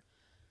again.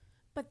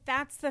 But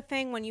that's the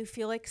thing, when you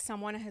feel like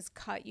someone has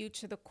cut you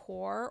to the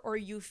core, or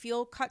you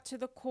feel cut to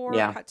the core,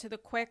 cut to the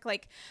quick,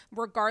 like,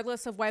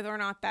 regardless of whether or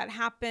not that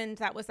happened,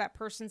 that was that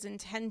person's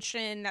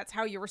intention, that's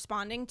how you're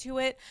responding to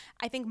it.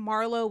 I think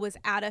Marlo was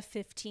at a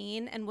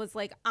 15 and was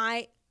like,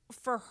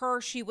 for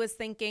her, she was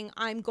thinking,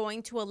 I'm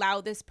going to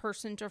allow this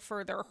person to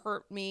further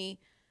hurt me.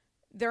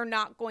 They're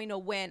not going to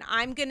win.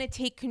 I'm going to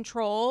take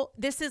control.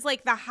 This is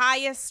like the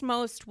highest,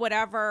 most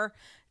whatever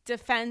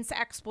defense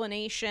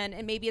explanation,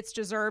 and maybe it's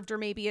deserved or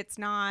maybe it's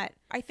not.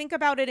 I think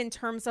about it in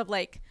terms of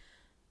like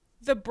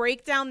the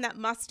breakdown that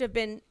must have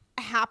been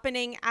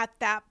happening at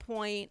that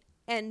point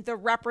and the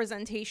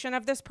representation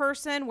of this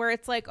person, where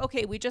it's like,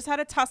 okay, we just had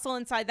a tussle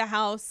inside the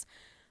house.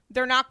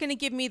 They're not going to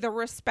give me the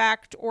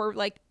respect or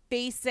like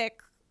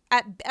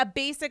at a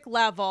basic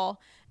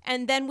level.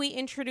 And then we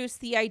introduce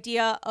the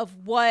idea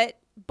of what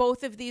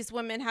both of these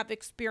women have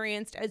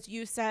experienced, as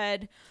you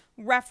said,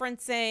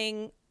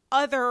 referencing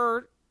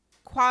other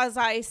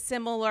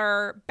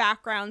quasi-similar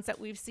backgrounds that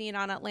we've seen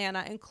on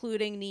Atlanta,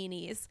 including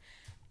Nene's.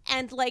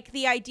 And like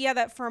the idea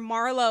that for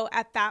Marlo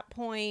at that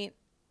point,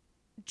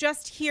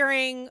 just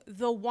hearing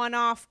the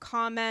one-off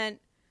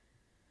comment,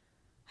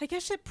 I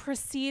guess it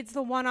precedes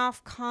the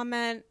one-off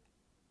comment.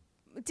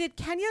 Did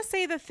Kenya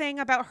say the thing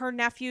about her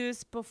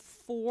nephews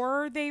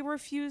before they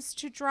refused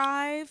to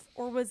drive,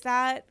 or was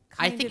that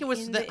kind of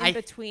in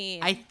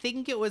between? I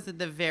think it was at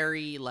the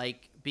very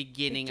like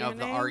beginning of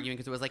the argument,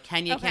 because it was like,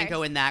 Kenya can't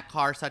go in that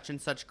car, such and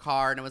such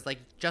car, and it was like,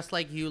 just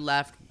like you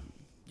left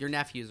your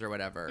nephews or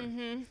whatever.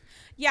 Mm-hmm.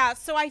 Yeah,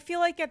 so I feel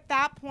like at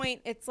that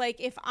point, it's like,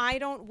 if I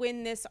don't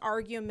win this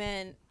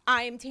argument,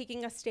 I'm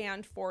taking a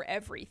stand for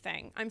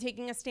everything. I'm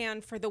taking a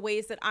stand for the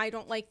ways that I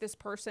don't like this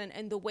person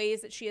and the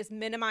ways that she has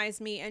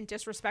minimized me and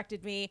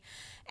disrespected me.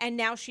 And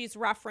now she's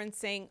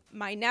referencing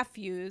my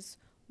nephews,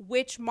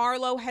 which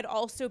Marlo had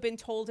also been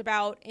told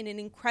about in an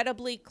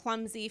incredibly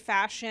clumsy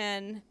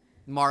fashion.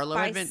 Marlo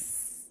had been...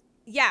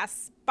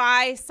 Yes,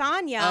 by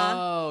Sonia.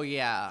 Oh,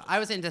 yeah. I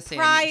was into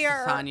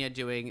Sonia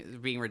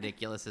being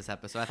ridiculous this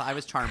episode. I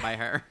was charmed by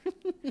her.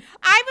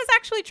 I was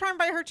actually charmed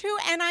by her too.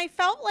 And I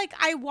felt like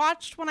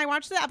when I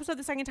watched the episode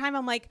the second time,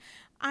 I'm like,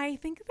 I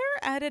think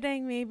they're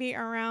editing maybe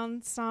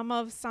around some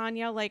of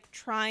Sonia, like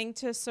trying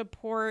to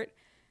support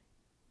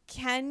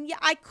Kenya.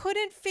 I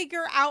couldn't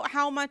figure out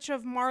how much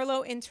of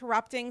Marlo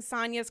interrupting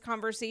Sonia's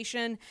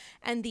conversation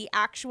and the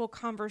actual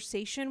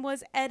conversation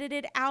was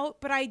edited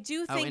out, but I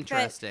do think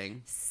that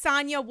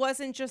Sonia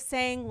wasn't just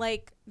saying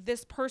like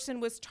this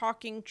person was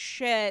talking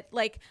shit.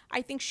 Like,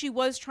 I think she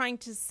was trying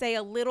to say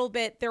a little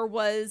bit there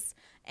was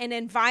an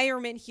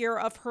environment here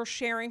of her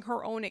sharing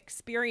her own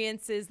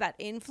experiences that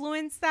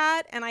influenced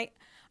that. And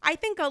I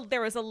think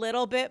there was a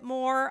little bit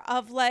more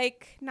of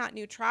like, not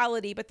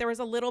neutrality, but there was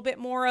a little bit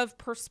more of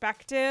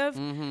perspective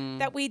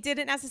that we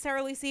didn't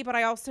necessarily see, but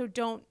I also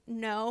don't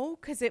know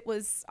because it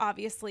was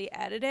obviously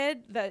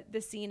edited,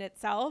 the scene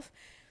itself.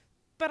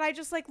 But I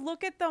just like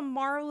look at the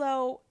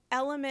Marlo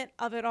element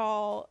of it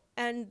all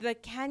and the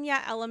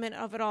Kenya element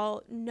of it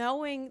all,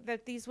 knowing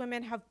that these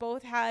women have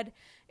both had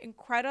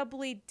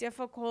incredibly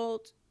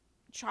difficult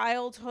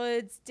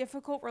childhoods,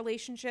 difficult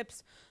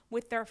relationships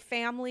with their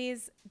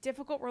families,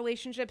 difficult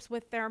relationships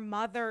with their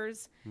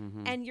mothers,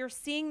 and you're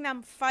seeing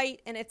them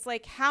fight, and it's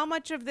like, how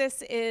much of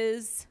this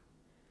is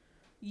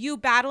you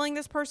battling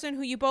this person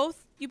who you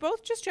both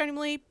just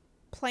genuinely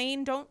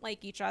plain don't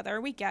like each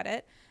other, we get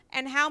it,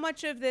 and how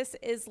much of this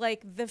is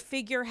like the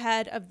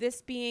figurehead of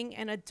this being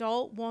an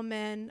adult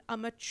woman, a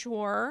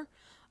mature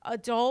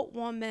adult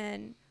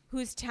woman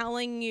who's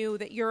telling you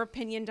that your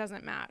opinion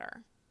doesn't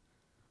matter.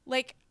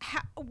 Like,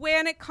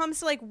 when it comes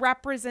to like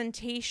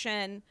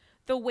representation,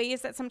 the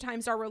ways that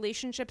sometimes our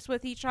relationships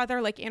with each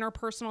other, like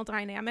interpersonal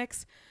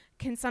dynamics,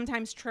 can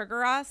sometimes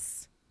trigger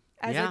us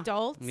as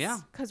adults. Yeah.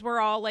 Because we're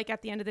all like,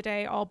 at the end of the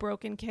day, all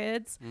broken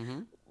kids.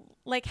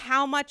 Like,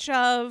 how much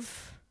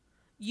of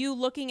you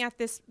looking at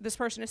this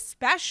person,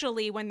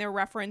 especially when they're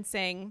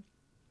referencing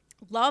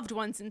loved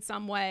ones in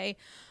some way,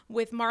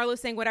 with Marlo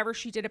saying whatever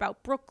she did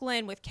about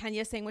Brooklyn, with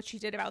Kenya saying what she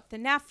did about the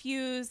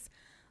nephews,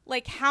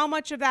 Like, how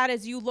much of that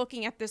is you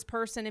looking at this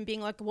person and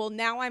being like, well,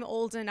 now I'm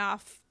old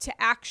enough to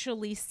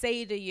actually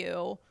say to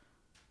you,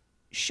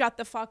 shut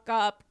the fuck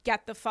up,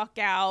 get the fuck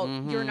out.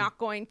 You're not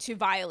going to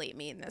violate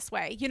me in this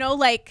way. You know,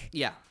 like,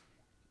 Yeah.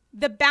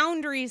 the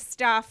boundaries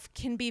stuff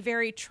can be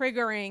very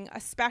triggering,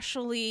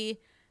 especially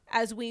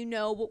as we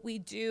know what we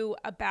do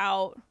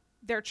about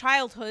their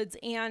childhoods.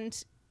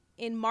 And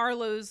in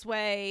Marlo's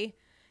way,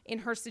 in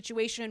her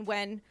situation,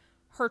 when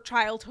her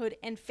childhood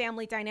and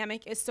family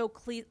dynamic is so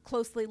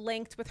closely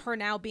linked with her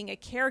now being a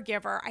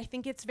caregiver, I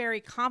think it's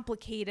very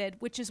complicated,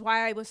 which is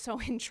why I was so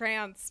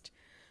entranced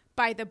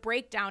by the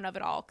breakdown of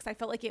it all. Because I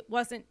felt like it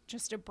wasn't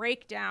just a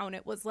breakdown.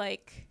 It was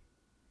like,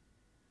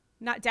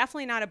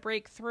 definitely not a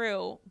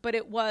breakthrough, but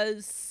it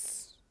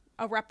was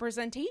a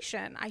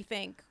representation, I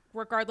think,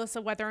 regardless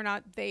of whether or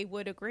not they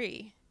would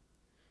agree.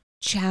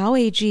 Ciao,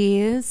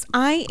 AGs.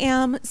 I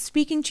am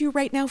speaking to you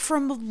right now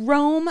from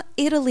Rome,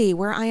 Italy,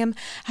 where I am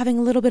having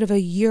a little bit of a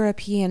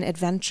European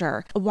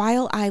adventure.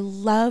 While I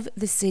love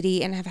the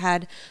city and have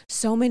had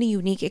so many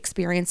unique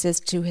experiences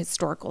to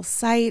historical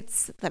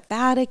sites, the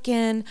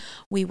Vatican,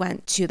 we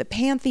went to the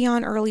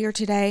Pantheon earlier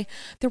today,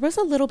 there was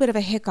a little bit of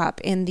a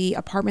hiccup in the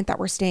apartment that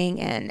we're staying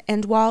in.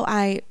 And while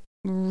I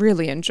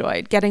really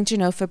enjoyed getting to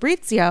know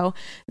Fabrizio,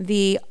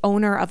 the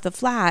owner of the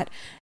flat,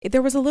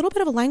 there was a little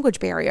bit of a language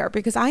barrier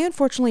because I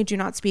unfortunately do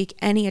not speak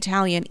any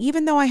Italian,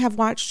 even though I have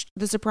watched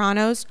The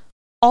Sopranos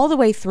all the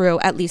way through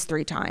at least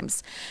 3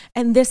 times.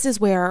 And this is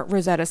where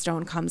Rosetta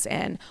Stone comes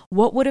in.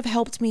 What would have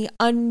helped me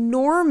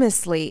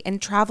enormously in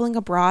traveling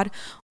abroad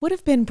would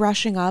have been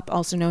brushing up,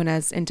 also known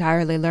as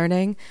entirely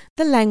learning,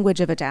 the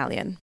language of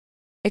Italian.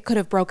 It could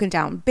have broken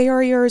down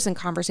barriers in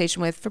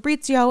conversation with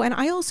Fabrizio, and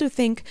I also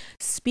think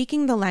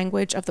speaking the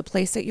language of the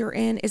place that you're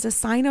in is a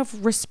sign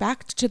of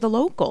respect to the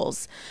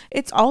locals.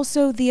 It's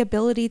also the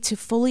ability to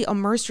fully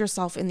immerse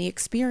yourself in the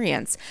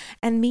experience.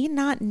 And me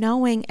not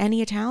knowing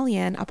any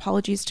Italian,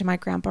 apologies to my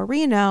grandpa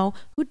Reno,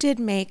 who did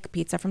make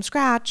pizza from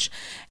scratch,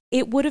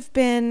 it would have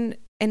been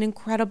an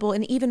incredible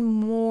and even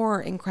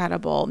more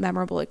incredible,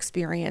 memorable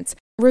experience.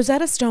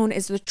 Rosetta Stone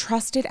is the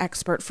trusted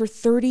expert for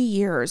 30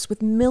 years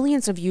with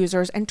millions of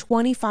users and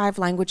 25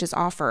 languages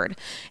offered,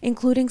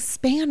 including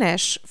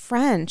Spanish,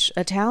 French,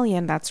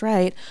 Italian, that's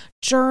right,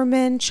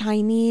 German,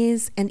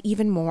 Chinese, and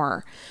even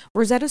more.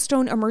 Rosetta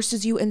Stone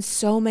immerses you in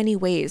so many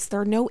ways.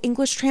 There are no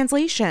English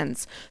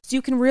translations, so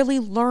you can really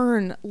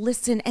learn,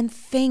 listen, and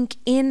think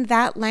in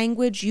that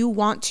language you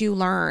want to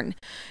learn.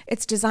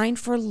 It's designed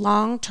for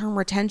long-term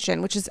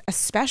retention, which is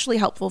especially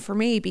helpful for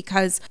me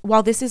because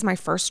while this is my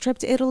first trip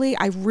to Italy,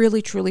 I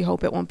really truly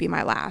hope it won't be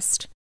my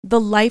last. The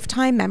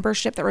lifetime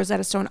membership that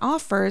Rosetta Stone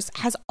offers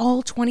has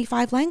all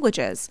 25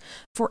 languages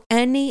for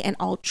any and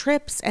all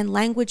trips and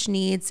language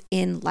needs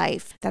in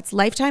life. That's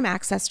lifetime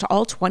access to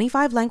all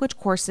 25 language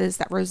courses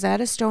that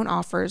Rosetta Stone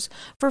offers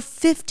for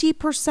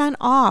 50%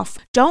 off.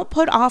 Don't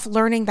put off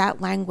learning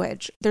that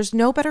language. There's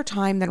no better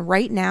time than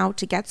right now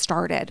to get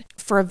started.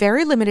 For a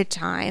very limited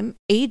time,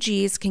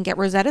 AGs can get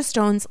Rosetta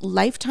Stone's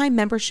lifetime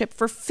membership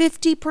for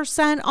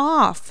 50%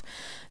 off.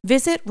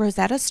 Visit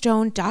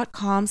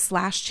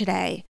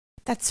rosettastone.com/today.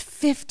 That's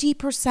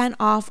 50%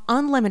 off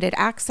unlimited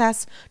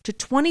access to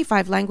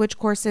 25 language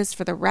courses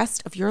for the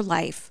rest of your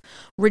life.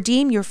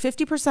 Redeem your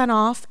 50%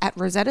 off at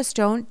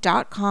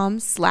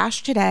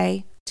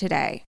rosettastone.com/today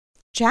today.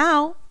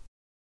 Ciao.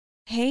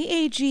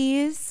 Hey,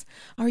 AGs.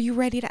 Are you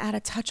ready to add a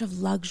touch of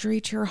luxury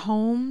to your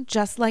home,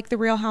 just like the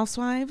Real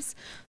Housewives?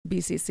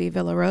 BCC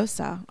Villa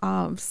Rosa,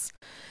 OBS.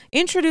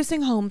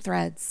 Introducing Home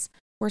Threads,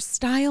 where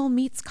style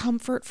meets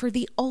comfort for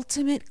the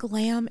ultimate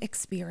glam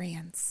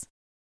experience.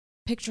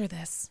 Picture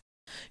this.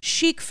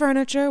 Chic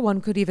furniture,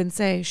 one could even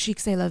say chic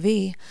c'est la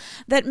vie,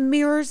 that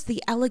mirrors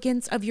the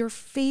elegance of your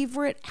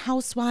favorite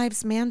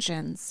housewives'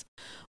 mansions.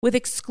 With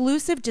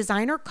exclusive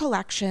designer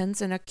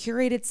collections and a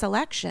curated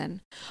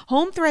selection,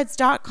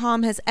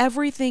 HomeThreads.com has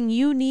everything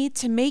you need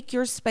to make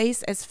your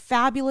space as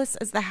fabulous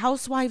as the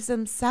housewives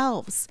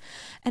themselves,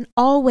 and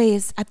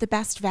always at the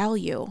best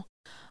value.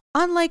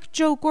 Unlike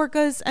Joe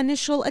Gorga's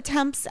initial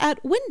attempts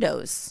at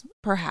windows,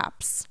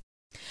 perhaps.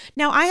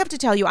 Now, I have to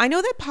tell you, I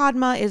know that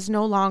Padma is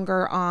no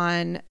longer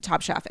on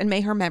Top Chef, and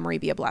may her memory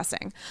be a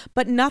blessing,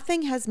 but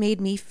nothing has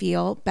made me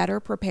feel better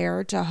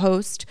prepared to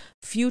host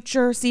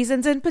future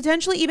seasons and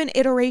potentially even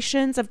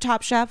iterations of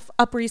Top Chef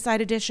Upper East Side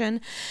Edition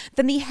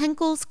than the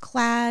Henkel's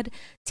Clad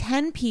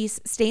 10-piece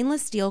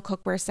stainless steel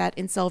cookware set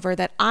in silver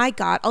that I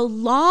got,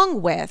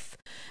 along with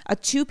a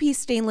 2-piece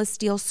stainless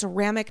steel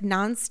ceramic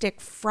nonstick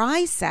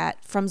fry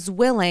set from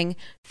Zwilling,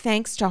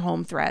 thanks to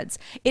Home Threads.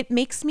 It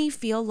makes me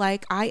feel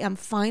like I am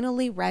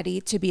finally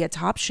ready to be a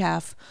top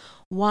chef,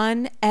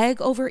 one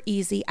egg over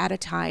easy at a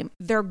time.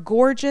 They're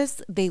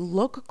gorgeous. They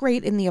look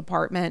great in the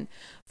apartment.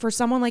 For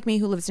someone like me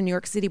who lives in New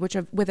York City,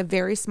 with a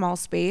very small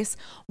space,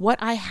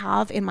 what I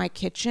have in my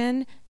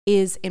kitchen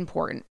is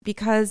important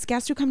because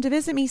guests who come to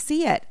visit me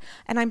see it.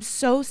 And I'm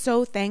so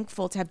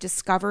thankful to have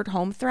discovered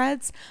Home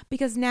Threads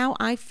because now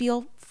I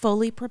feel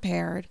fully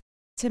prepared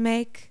to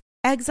make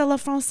Eggs a la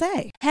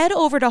Francais. Head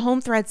over to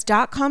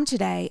homethreads.com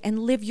today and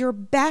live your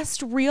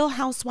best Real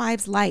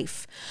Housewives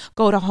life.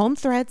 Go to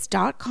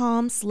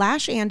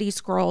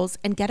homethreads.com/AndyScrolls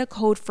and get a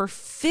code for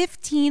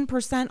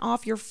 15%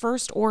 off your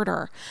first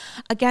order.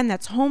 Again,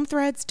 that's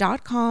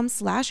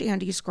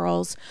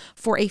homethreads.com/AndyScrolls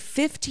for a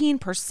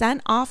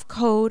 15% off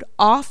code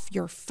off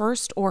your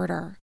first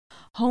order.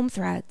 Home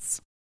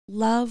Threads.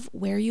 Love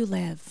where you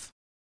live.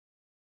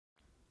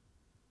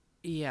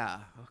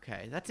 Yeah,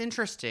 okay. That's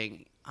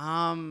interesting.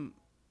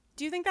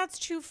 Do you think that's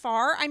too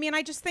far? I mean,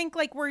 I just think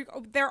like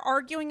they're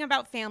arguing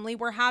about family.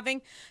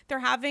 They're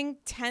having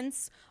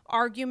tense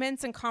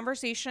arguments and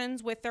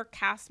conversations with their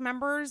cast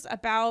members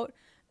about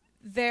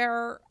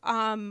their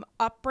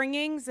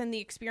upbringings and the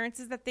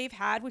experiences that they've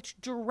had, which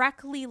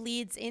directly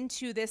leads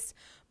into this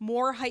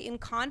more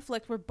heightened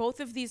conflict where both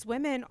of these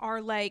women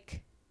are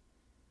like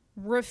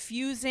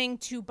refusing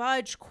to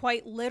budge,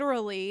 quite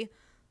literally,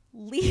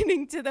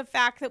 leading to the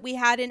fact that we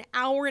had an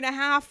hour and a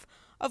half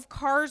of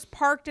cars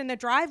parked in the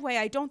driveway.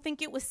 I don't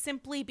think it was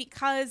simply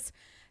because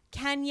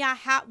Kenya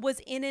was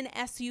in an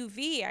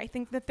SUV. I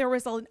think that there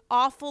was an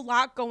awful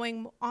lot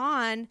going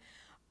on,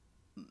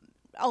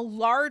 a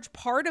large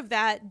part of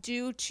that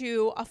due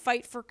to a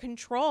fight for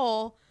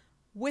control,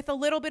 with a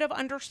little bit of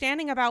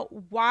understanding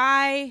about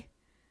why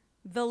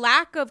the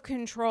lack of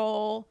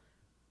control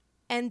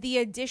and the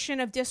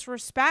addition of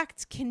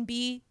disrespect can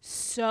be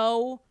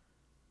so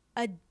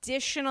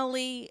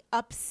additionally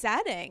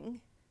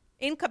upsetting.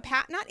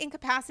 Not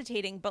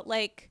incapacitating, but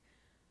like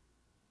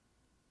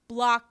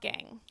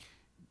blocking.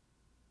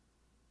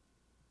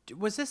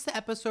 Was this the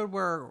episode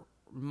where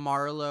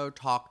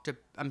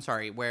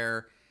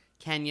where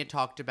Kenya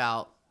talked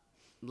about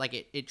like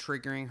it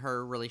triggering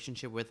her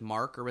relationship with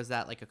Mark, or was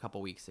that like a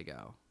couple weeks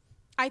ago?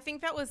 I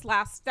think that was the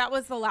last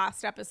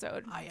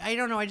episode. I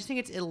don't know. I just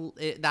think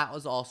that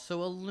was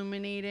also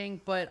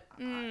illuminating, but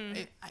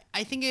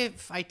I think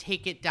if I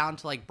take it down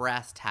to like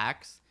brass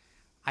tacks,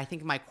 I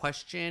think my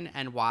question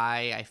and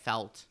why I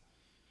felt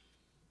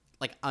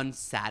like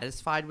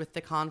unsatisfied with the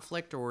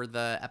conflict or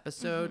the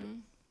episode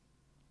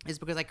is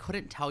because I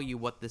couldn't tell you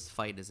what this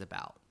fight is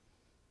about.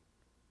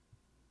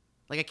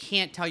 Like, I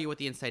can't tell you what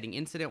the inciting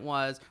incident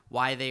was,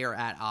 why they are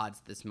at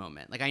odds at this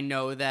moment. Like, I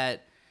know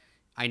that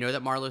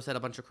Marlo said a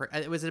bunch of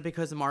was it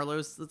because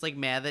Marlo's like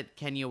mad that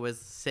Kenya was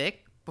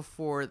sick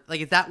before? Like,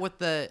 is that what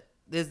the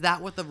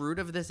root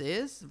of this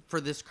is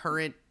for this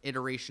current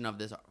iteration of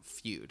this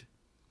feud?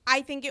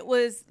 I think it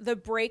was the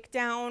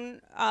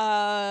breakdown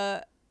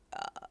and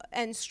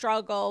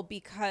struggle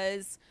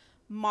because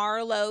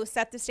Marlo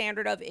set the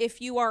standard of, if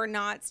you are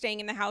not staying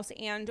in the house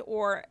and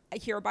or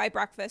here by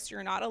breakfast,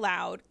 you're not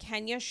allowed.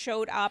 Kenya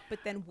showed up, but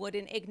then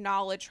wouldn't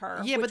acknowledge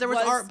her. Yeah, but there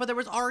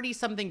was already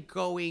something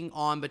going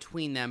on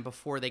between them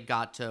before they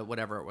got to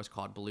whatever it was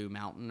called, Blue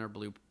Mountain or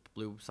Blue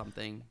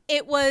something.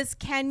 It was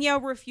Kenya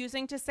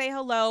refusing to say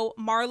hello,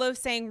 Marlo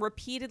saying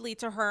repeatedly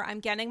to her,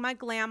 I'm getting my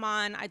glam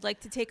on, I'd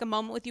like to take a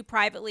moment with you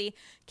privately.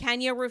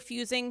 Kenya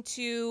refusing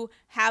to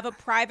have a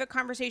private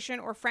conversation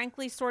or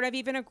frankly sort of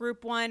even a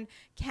group one.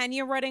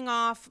 Kenya running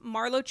off,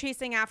 Marlo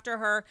chasing after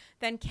her,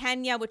 then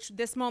Kenya, which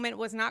this moment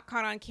was not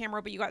caught on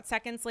camera but you got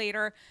seconds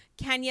later,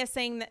 Kenya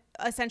saying that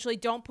essentially,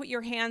 don't put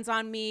your hands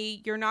on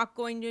me, you're not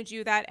going to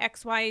do that,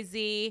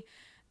 XYZ.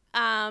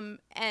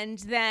 And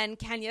then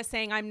Kenya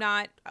saying, I'm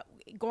not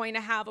going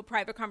to have a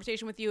private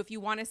conversation with you. If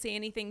you want to say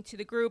anything to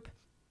the group,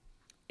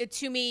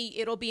 to me,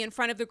 it'll be in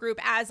front of the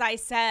group, as I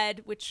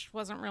said, which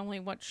wasn't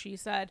really what she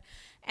said.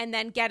 And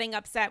then getting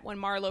upset when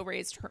Marlo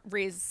raised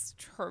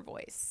her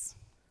voice.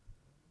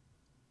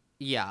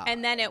 Yeah.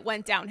 And then it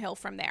went downhill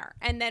from there.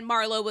 And then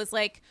Marlo was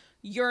like,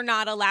 you're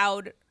not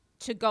allowed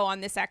to go on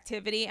this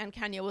activity, and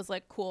Kenya was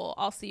like, cool,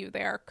 I'll see you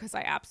there because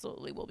I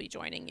absolutely will be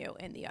joining you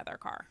in the other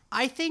car.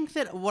 I think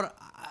that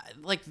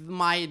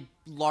my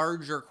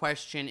larger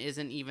question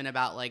isn't even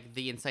about like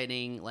the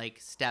inciting like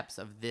steps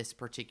of this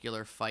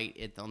particular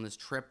fight on this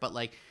trip, but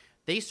like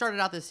they started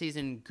out this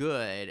season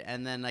good,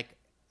 and then like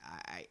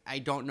I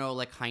don't know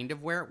like kind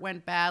of where it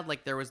went bad.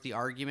 Like there was the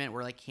argument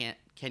where like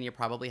Kenya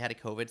probably had a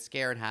COVID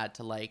scare and had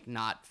to like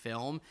not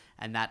film,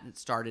 and that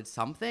started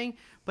something,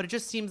 but it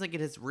just seems like it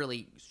has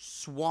really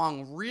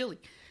swung really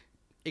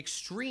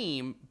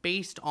extreme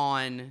based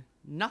on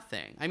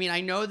nothing. I mean,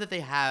 I know that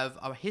they have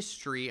a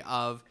history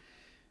of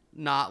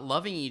not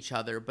loving each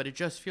other, but it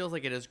just feels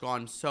like it has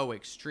gone so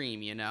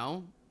extreme, you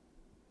know?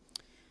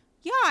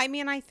 Yeah, I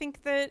mean, I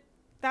think that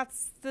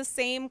that's the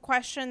same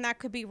question that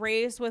could be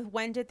raised with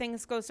when did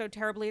things go so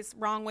terribly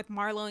wrong with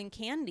Marlo and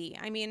Kandi?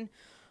 I mean,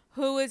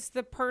 who is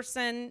the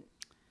person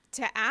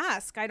to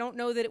ask? I don't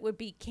know that it would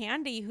be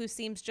Kandi, who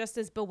seems just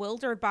as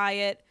bewildered by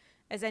it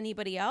as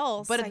anybody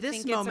else. But at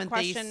this moment,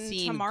 they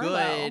seem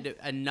good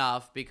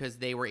enough because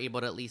they were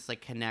able to at least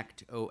like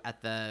connect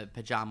at the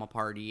pajama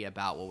party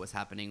about what was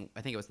happening.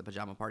 I think it was the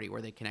pajama party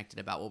where they connected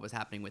about what was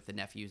happening with the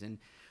nephews, and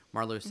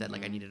Marlo said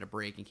like I needed a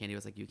break, and Kandi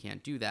was like, you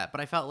can't do that.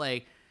 But I felt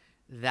like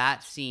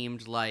that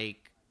seemed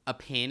like a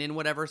pin in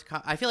whatever's.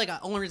 I feel like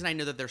the only reason I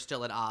know that they're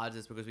still at odds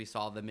is because we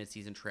saw the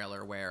mid-season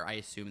trailer where I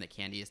assume that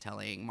Candy is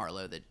telling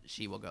Marlo that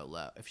she will go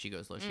low. If she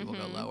goes low, she will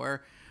go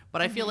lower.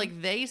 But I feel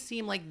like they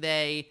seem like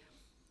they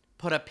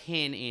put a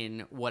pin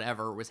in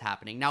whatever was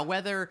happening. Now,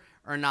 whether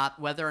or not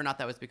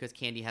that was because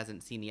Candy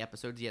hasn't seen the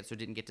episodes yet, so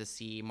didn't get to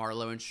see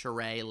Marlo and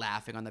Sheree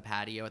laughing on the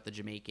patio at the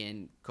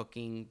Jamaican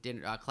cooking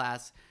dinner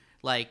class.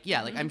 Like,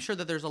 yeah, like I'm sure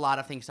that there's a lot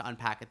of things to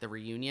unpack at the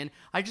reunion.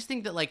 I just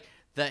think that like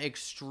the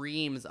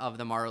extremes of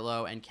the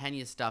Marlo and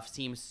Kenya stuff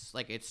seems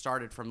like it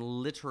started from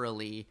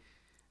literally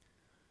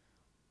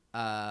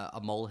a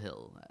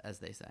molehill, as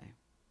they say.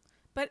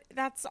 But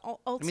that's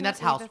ultimately... I mean, that's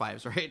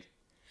Housewives, right?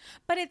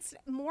 But it's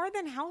more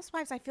than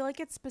Housewives. I feel like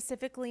it's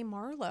specifically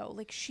Marlo.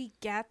 Like, she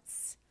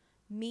gets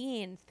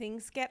mean.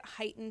 Things get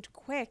heightened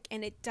quick.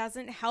 And it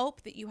doesn't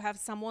help that you have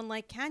someone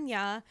like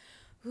Kenya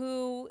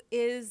who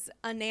is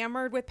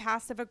enamored with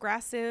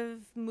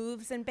passive-aggressive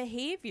moves and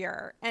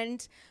behavior.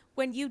 And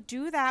when you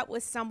do that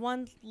with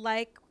someone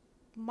like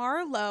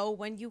Marlo,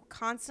 when you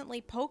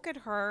constantly poke at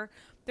her,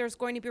 there's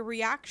going to be a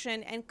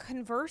reaction. And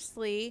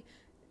conversely,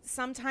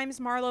 sometimes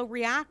Marlo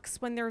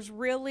reacts when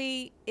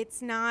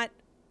it's not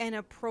an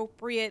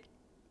appropriate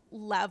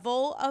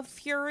level of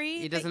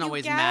fury. It doesn't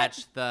always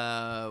match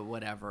the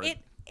whatever. It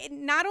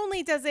not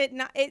only does it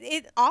not,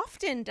 it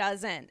often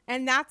doesn't.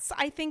 And that's,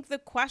 I think, the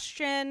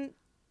question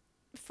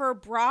for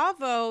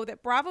Bravo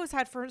that Bravo's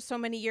had for so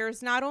many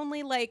years. Not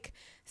only like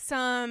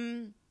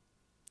some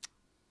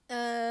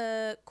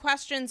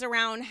questions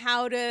around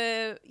how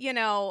to,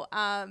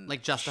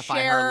 like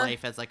justify her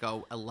life as like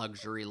a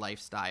luxury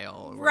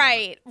lifestyle.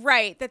 Right.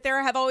 That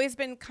there have always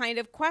been kind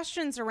of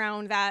questions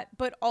around that,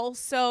 but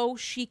also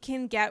she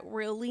can get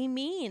really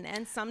mean.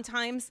 And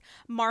sometimes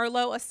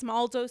a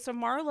small dose of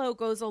Marlo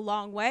goes a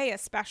long way,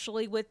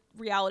 especially with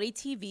reality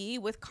TV,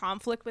 with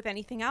conflict, with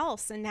anything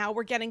else. And now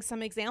we're getting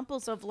some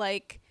examples of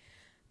like,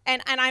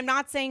 and I'm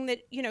not saying that,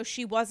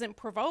 she wasn't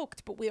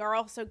provoked, but we are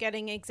also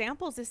getting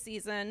examples this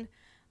season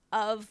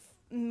of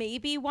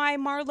maybe why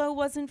Marlo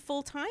wasn't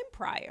full-time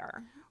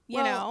prior,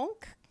 you know?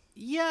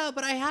 Yeah,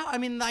 but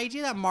the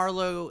idea that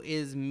Marlo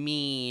is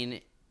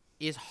mean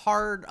is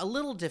a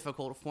little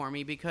difficult for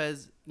me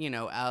because,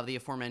 the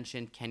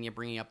aforementioned Kenya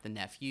bringing up the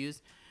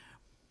nephews.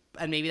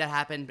 And maybe that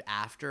happened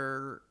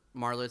after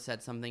Marlo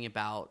said something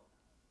about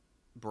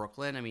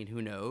Brooklyn. I mean,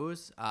 who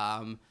knows?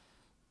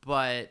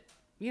 But,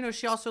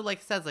 she also,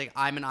 like, says, like,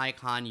 I'm an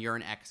icon, you're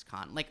an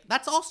ex-con. Like,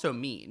 that's also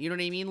mean. You know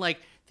what I mean? Like,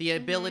 the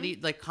ability,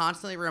 like,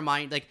 constantly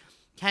like,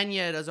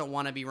 Kenya doesn't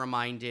want to be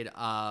reminded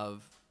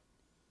of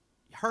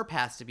her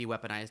past to be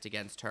weaponized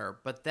against her.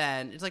 But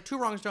then it's like two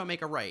wrongs don't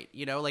make a right.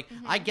 Like,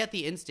 I get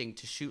the instinct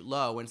to shoot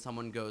low when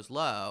someone goes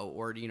low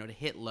or, to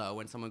hit low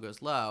when someone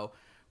goes low.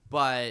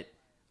 But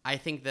I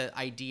think the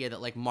idea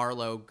that, like,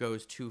 Marlo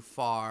goes too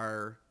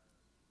far,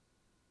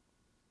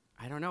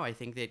 I don't know. I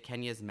think that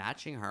Kenya's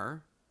matching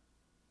her.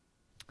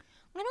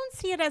 I don't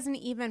see it as an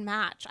even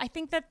match. I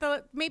think that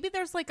maybe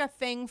there's like a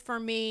thing for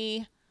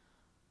me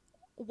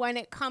when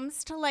it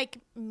comes to like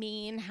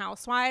mean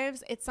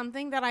housewives. It's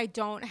something that I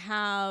don't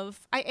have.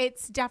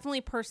 It's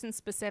definitely person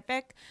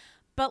specific,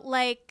 but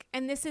like,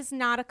 and this is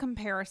not a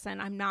comparison.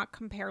 I'm not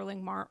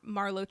comparing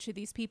Marlo to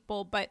these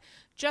people, but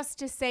just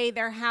to say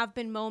there have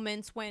been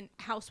moments when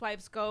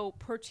housewives go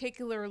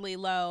particularly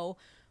low.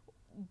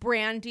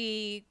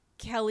 Brandy,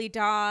 Kelly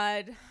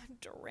Dodd,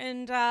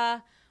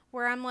 Dorinda,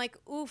 where I'm like,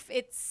 oof,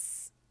 it's,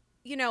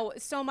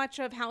 so much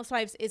of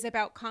Housewives is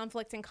about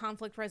conflict and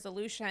conflict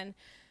resolution,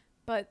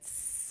 but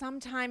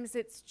sometimes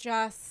it's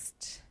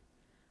just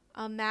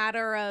a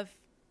matter of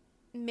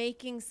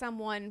making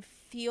someone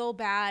feel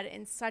bad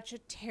in such a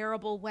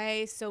terrible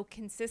way so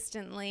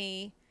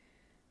consistently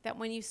that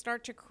when you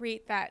start to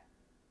create that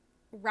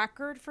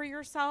record for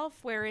yourself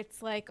where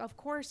it's like, of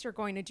course you're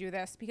going to do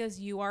this because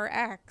you are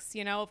X,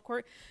 of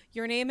course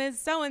your name is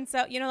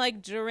so-and-so,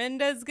 like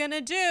Dorinda's gonna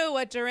do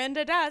what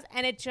Dorinda does,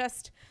 and it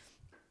just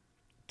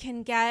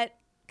can get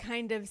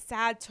kind of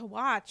sad to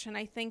watch. And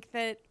I think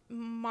that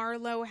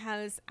Marlo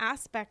has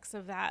aspects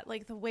of that,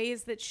 like the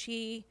ways that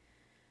she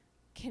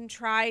can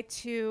try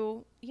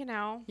to,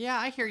 yeah,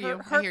 I hear you.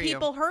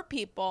 Hurt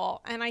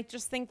people. And I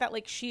just think that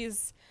like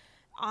she's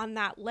on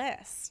that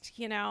list,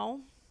 Can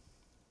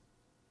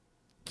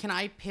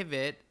I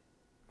pivot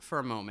for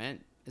a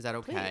moment? Is that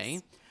okay?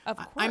 Please. Of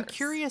course. I'm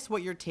curious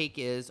what your take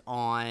is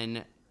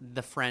on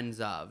the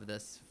friends of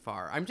this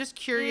far. I'm just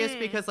curious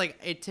because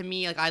like to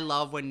me, like I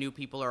love when new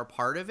people are a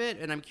part of it.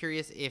 And I'm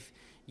curious if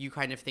you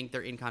kind of think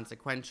they're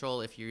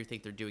inconsequential, if you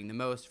think they're doing the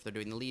most, if they're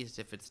doing the least,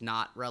 if it's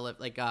not relevant.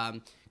 Like,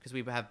 because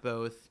we have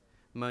both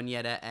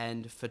Monietta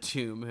and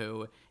Fatum,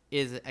 who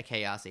is a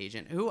chaos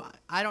agent, who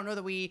I don't know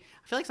that I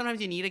feel like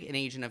sometimes you need an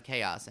agent of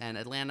chaos, and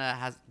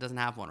Atlanta doesn't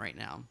have one right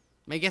now.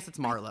 I guess it's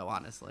Marlo,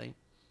 honestly.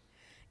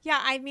 Yeah,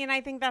 I mean, I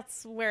think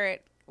that's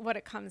what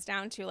it comes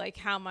down to, like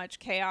how much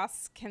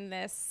chaos can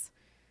this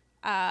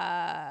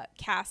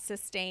cast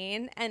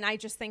sustain. And I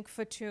just think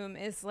Fatum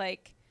is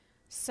like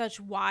such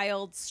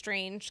wild,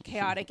 strange,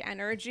 chaotic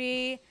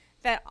energy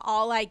that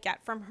all I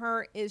get from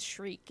her is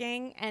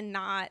shrieking and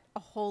not a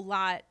whole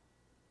lot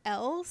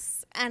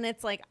else. And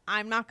it's like,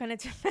 I'm not going to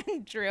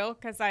defend Drew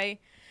because I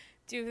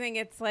do think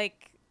it's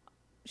like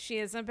she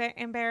is a bit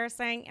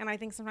embarrassing. And I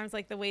think sometimes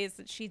like the ways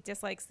that she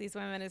dislikes these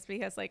women is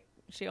because like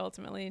she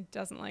ultimately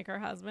doesn't like her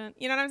husband.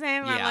 You know what I'm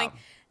saying? Yeah. I'm like,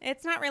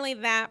 it's not really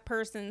that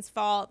person's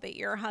fault that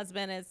your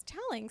husband is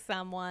telling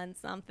someone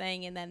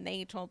something and then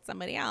they told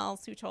somebody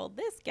else who told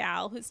this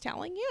gal who's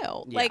telling you.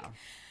 Yeah. Like,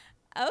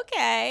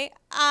 okay.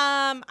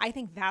 I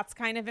think that's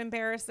kind of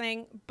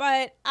embarrassing.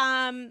 But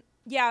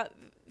yeah,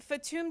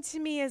 Fatum to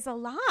me is a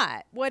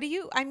lot.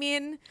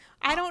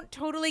 I don't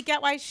totally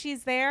get why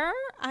she's there.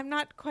 I'm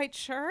not quite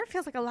sure. It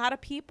feels like a lot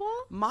of people.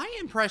 My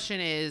impression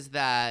is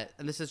that,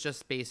 and this is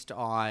just based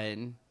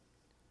on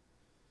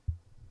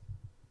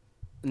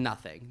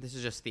nothing. This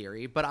is just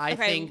theory, but I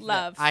think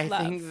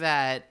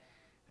that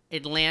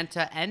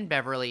Atlanta and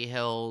Beverly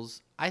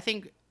Hills, I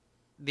think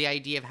the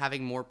idea of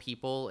having more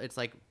people, it's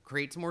like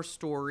creates more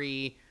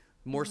story,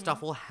 more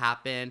stuff will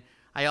happen.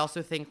 I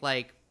also think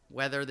like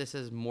whether this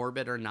is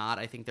morbid or not,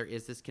 I think there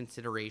is this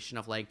consideration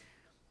of like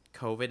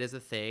COVID is a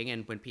thing,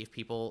 and when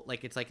people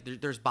like it's like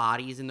there's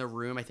bodies in the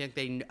room. I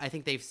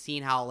think they've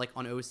seen how like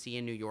on OC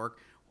in New York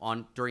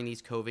during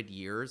these COVID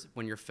years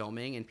when you're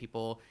filming and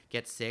people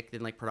get sick,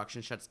 then like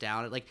production shuts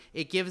down.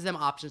 It gives them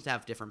options to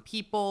have different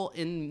people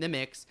in the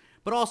mix,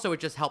 but also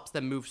it just helps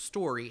them move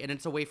story, and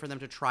it's a way for them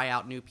to try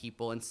out new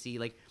people and see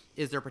like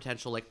is there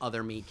potential like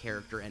other main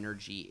character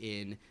energy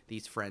in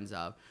these Friends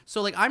of.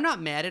 So like I'm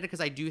not mad at it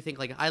because I do think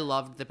like I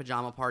loved the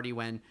pajama party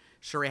when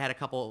Sheree had a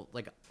couple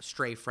like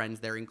stray friends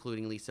there,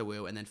 including Lisa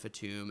Wu and then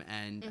Fatum,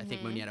 and I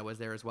think Monietta was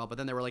there as well. But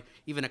then there were like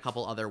even a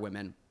couple other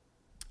women.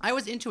 I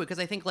was into it because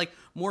I think like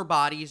more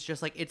bodies,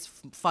 just like it's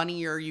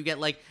funnier. You get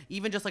like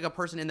even just like a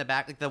person in the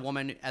back, like the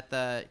woman at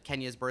the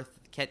Kenya's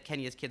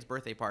kid's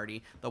birthday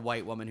party, the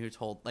white woman who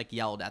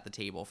yelled at the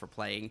table for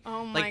playing.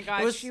 Oh my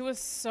god, she was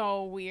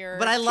so weird.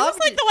 But I she loved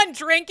was like the one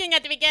drinking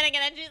at the beginning,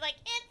 and then she's like,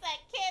 "It's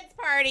a kid's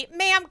party,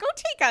 ma'am. Go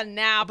take a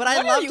nap." But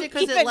I loved it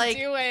because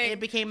it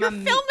became You're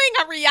filming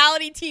a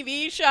reality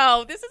TV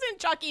show. This isn't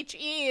Chuck E.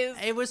 Cheese.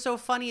 It was so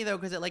funny though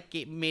because it like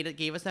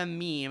gave us a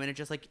meme, and it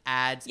just like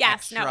adds it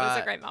was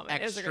a great moment.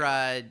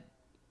 Extra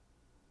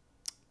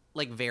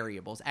like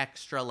variables,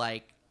 extra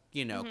like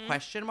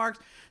question marks.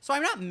 So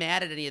I'm not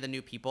mad at any of the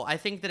new people. I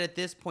think that at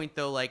this point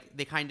though, like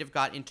they kind of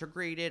got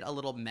integrated a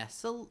little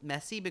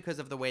messy because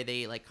of the way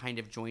they like kind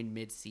of joined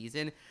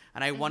mid-season,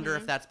 and I wonder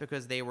if that's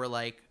because they were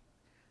like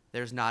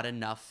there's not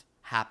enough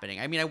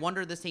happening. I mean, I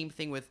wonder the same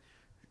thing with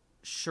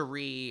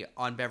Sheree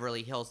on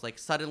Beverly Hills. Like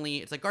suddenly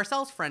it's like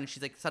Garcelle's friend,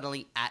 she's like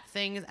suddenly at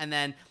things, and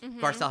then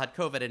Garcelle had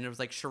COVID and it was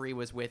like Sheree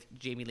was with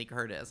Jamie Lee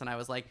Curtis, and I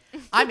was like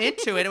I'm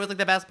into it. It was like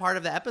the best part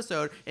of the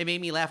episode. It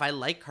made me laugh. I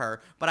like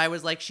her, but I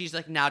was like she's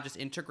like now just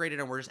integrated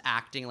and we're just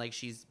acting like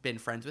she's been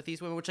friends with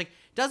these women, which like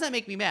doesn't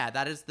make me mad.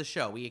 That is the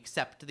show. We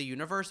accept the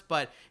universe,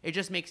 but it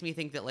just makes me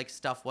think that like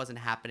stuff wasn't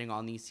happening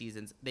on these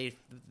seasons. They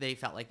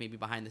felt like maybe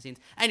behind the scenes.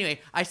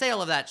 Anyway, I say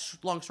all of that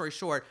long story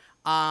short,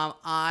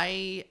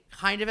 I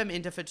kind of am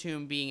into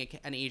Fatum being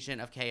an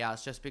agent of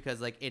chaos just because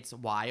like it's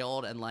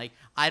wild, and like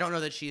I don't know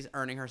that she's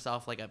earning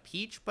herself like a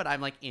peach, but I'm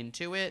like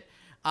into it.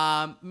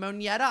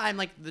 Monietta, I'm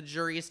like the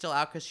jury is still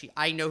out because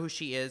I know who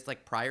she is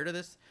like prior to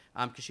this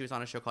because she was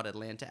on a show called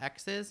Atlanta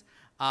Exes,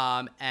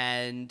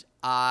 and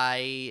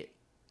I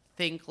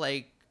think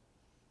like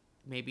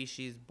maybe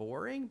she's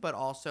boring, but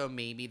also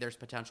maybe there's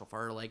potential for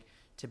her like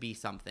to be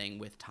something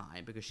with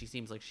time because she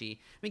seems like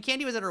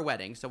Kandi was at her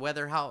wedding, so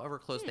however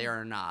close they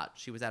are or not,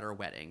 she was at her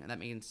wedding, and that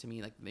means to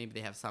me like maybe they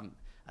have some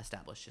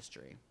established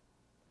history.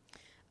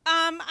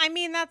 I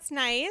mean, that's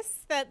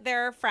nice that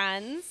they're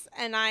friends,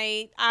 and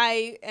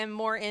I am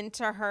more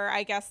into her,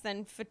 I guess,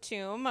 than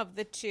Fatum of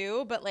the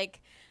two, but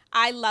like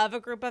I love a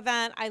group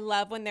event. I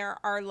love when there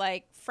are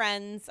like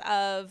friends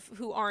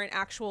who aren't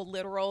actual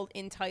literal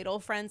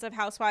entitled friends of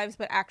housewives,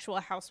 but actual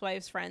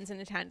housewives friends in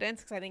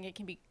attendance, because I think it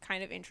can be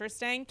kind of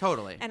interesting.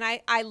 Totally. And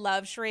I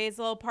love Sheree's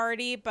little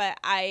party, but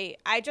I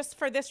just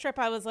for this trip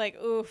I was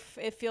like, oof,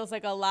 it feels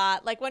like a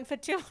lot. Like when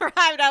Fatum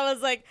arrived, I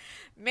was like,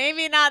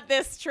 maybe not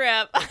this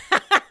trip.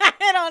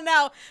 I don't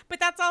know. But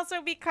that's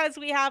also because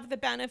we have the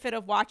benefit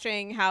of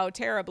watching how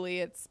terribly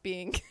it's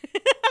being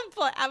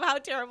how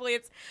terribly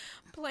it's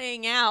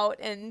playing out,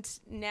 and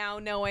now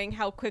knowing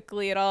how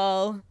quickly it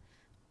all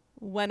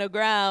went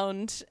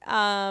aground,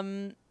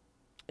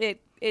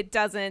 it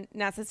doesn't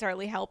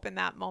necessarily help in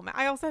that moment.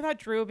 I also thought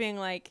Drew being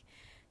like,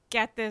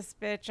 get this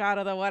bitch out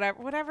of the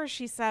whatever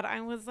she said,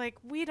 I was like,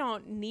 we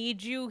don't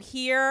need you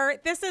here.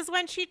 This is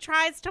when she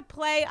tries to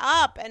play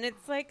up, and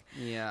it's like,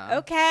 yeah,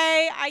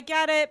 okay, I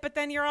get it, but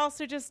then you're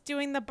also just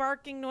doing the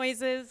barking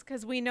noises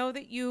because we know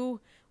that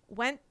you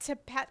went to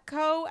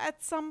Petco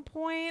at some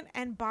point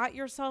and bought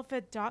yourself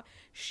a dog.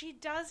 She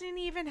doesn't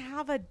even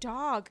have a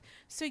dog.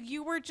 So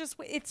you were just,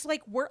 it's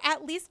like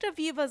at least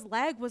Aviva's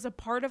leg was a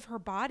part of her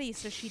body,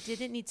 so she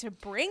didn't need to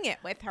bring it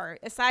with her,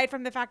 aside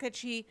from the fact that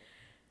she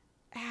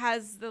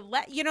has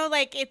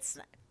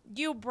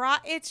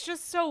it's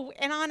just so,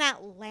 and on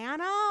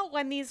Atlanta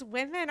when these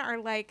women are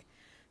like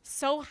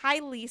so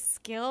highly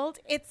skilled.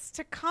 It's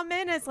to come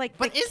in as like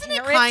But the isn't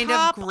it Carrot kind of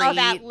Top great?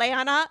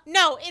 Atlanta.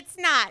 No, it's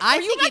not. I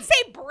Are you think going to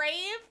say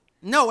brave?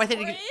 No, I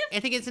Brave?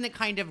 think isn't it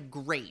kind of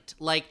great?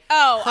 Like,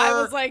 I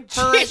her- was like,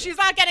 her- geez, she's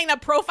not getting the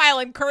Profile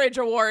and Courage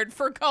Award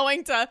for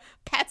going to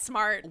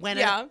PetSmart.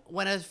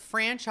 when a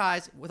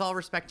franchise, with all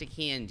respect to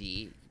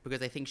Candy,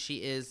 because I think she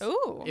is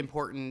Ooh.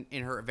 important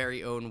in her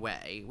very own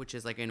way, which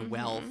is like in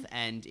wealth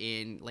and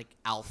in like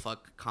alpha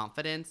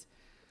confidence.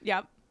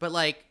 Yep. But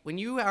like when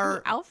you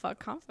are Alpha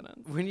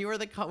confidence. when you are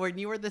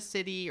the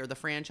city or the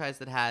franchise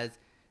that has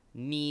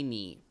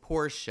Nene,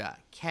 Portia,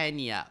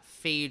 Kenya,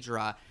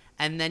 Phaedra,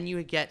 and then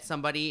you get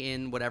somebody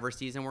in whatever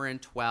season we're in,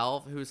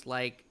 12, who's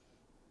like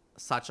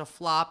such a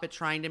flop at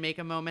trying to make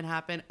a moment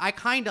happen. I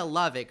kind of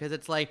love it because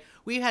it's like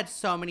we've had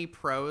so many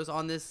pros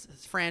on this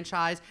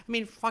franchise. I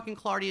mean, fucking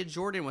Claudia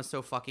Jordan was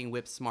so fucking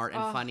whip smart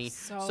and funny.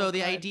 So the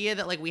good. idea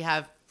that like we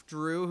have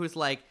Drew, who's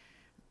like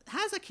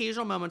has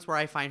occasional moments where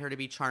I find her to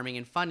be charming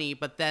and funny,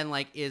 but then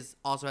like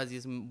also has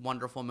these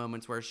wonderful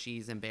moments where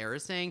she's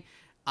embarrassing.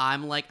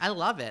 I'm like, I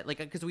love it. Like,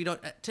 because we don't,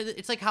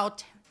 it's like how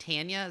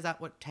Tanya, is that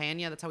what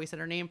Tanya? That's how we said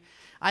her name.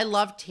 I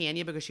love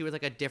Tanya because she was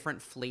like a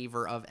different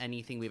flavor of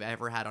anything we've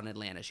ever had on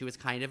Atlanta. She was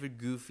kind of a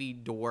goofy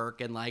dork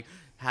and like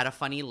had a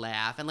funny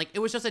laugh. And like, it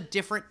was just a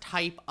different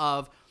type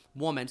of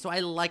woman. So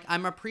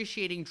I'm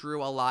appreciating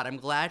Drew a lot. I'm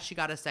glad she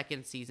got a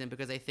second season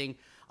because I think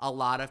a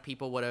lot of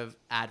people would have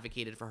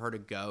advocated for her to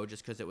go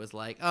just because it was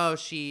like,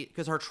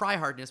 because her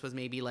try-hardness was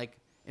maybe like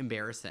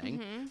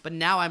embarrassing. But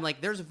now I'm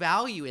like, there's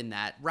value in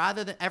that.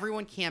 Rather than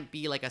everyone can't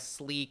be like a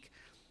sleek,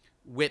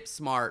 whip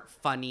smart,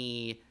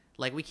 funny.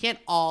 Like we can't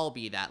all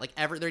be that. Like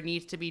there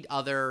needs to be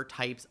other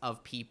types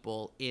of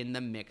people in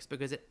the mix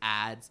because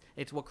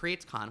it's what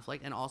creates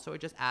conflict, and also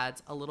it just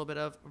adds a little bit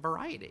of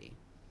variety.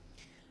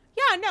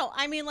 Yeah, no,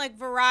 I mean like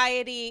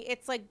variety.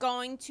 It's like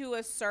going to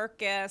a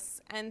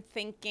circus and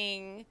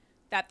thinking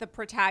that the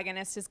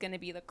protagonist is going to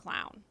be the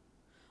clown.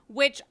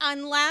 Which,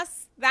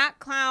 unless that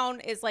clown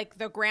is like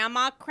the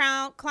grandma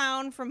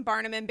clown from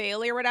Barnum and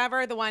Bailey or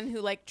whatever, the one who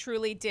like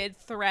truly did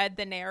thread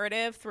the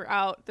narrative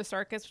throughout the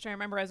circus, which I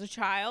remember as a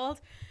child,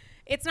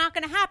 it's not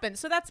going to happen.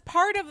 So that's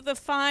part of the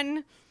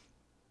fun,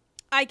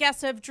 I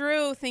guess, of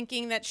Drew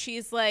thinking that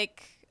she's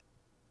like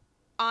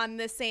on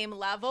the same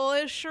level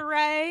as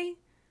Sheree,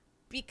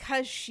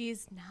 because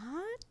she's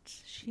not.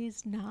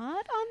 She's not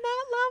on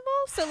that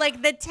level. So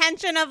like the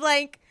tension of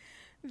like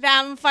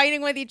them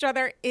fighting with each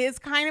other is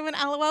kind of an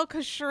LOL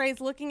because Sheree's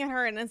looking at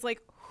her and it's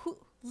like,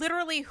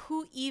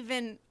 who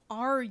even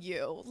are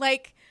you?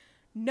 Like,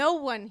 no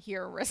one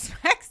here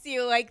respects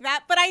you like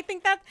that. But I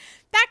think that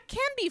can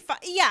be fun.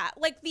 Yeah,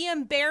 like the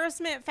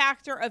embarrassment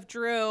factor of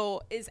Drew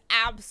is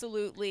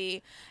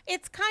absolutely,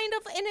 it's kind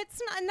of, and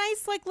it's a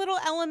nice like little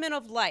element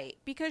of light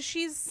because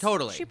she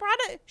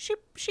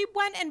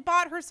went and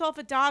bought herself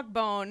a dog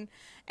bone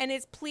and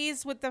is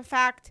pleased with the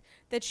fact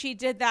that she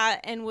did that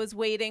and was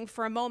waiting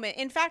for a moment.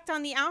 In fact,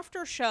 on the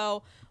after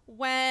show,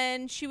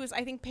 when she was,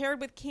 I think,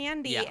 paired with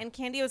Candy, and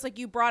Candy was like,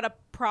 you brought a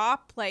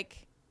prop,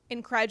 like,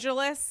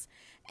 incredulous.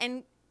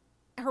 And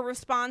her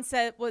response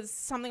was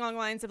something along the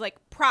lines of, like,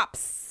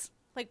 props,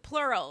 like,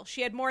 plural.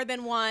 She had more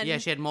than one. Yeah,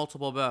 she had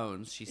multiple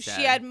bones, she said.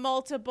 She had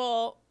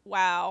multiple.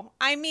 Wow.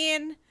 I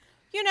mean,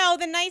 you know,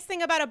 the nice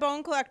thing about a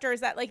bone collector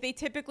is that, like, they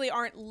typically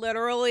aren't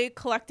literally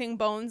collecting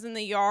bones in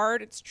the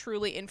yard. It's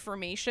truly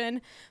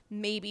information.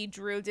 Maybe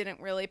Drew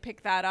didn't really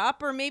pick that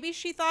up, or maybe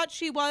she thought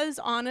she was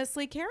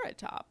honestly Carrot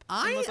Top.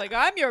 I was like,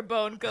 I'm your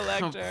bone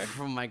collector.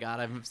 Oh my God,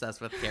 I'm obsessed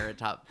with Carrot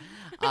Top.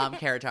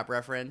 Carrot Top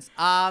reference.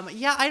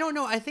 Yeah, I don't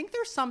know. I think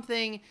there's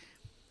something...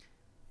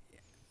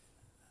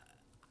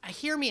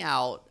 Hear me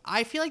out.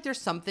 I feel like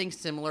there's something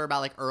similar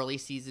about, like, early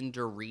season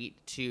Dorit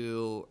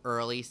to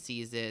early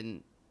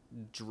season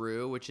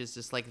Drew, which is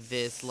just like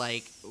this,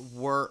 like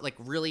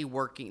really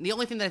working. The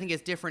only thing that I think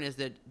is different is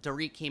that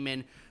Dorit came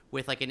in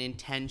with like an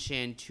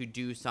intention to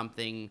do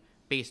something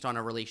based on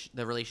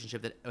the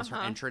relationship that was her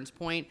entrance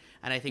point,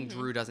 and I think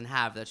Drew doesn't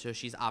have that, so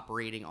she's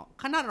operating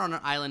not on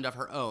an island of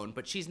her own,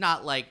 but she's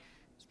not like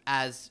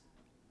as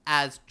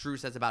Drew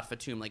says about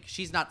Fatum, like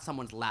she's not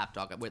someone's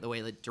lapdog the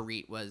way that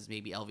Dorit was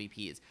maybe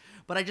LVP's.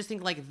 But I just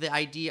think like the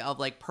idea of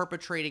like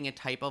perpetrating a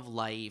type of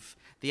life,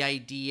 the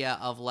idea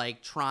of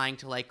like trying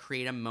to like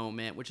create a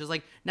moment, which is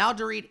like now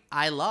Dorit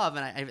I love,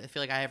 and I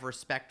feel like I have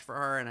respect for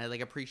her and I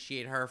like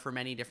appreciate her for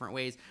many different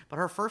ways. But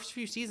her first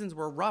few seasons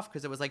were rough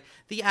because it was like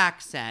the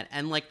accent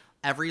and like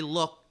every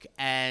look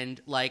and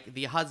like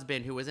the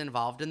husband who was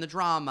involved in the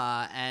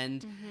drama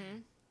and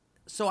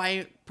so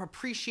I'm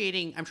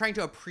trying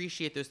to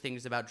appreciate those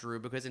things about Drew,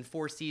 because in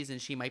 4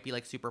 seasons she might be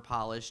like super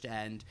polished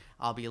and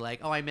I'll be like,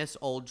 oh, I miss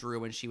old Drew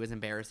when she was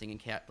embarrassing and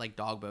kept like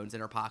dog bones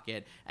in her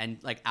pocket and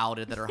like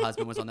outed that her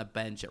husband was on the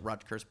bench at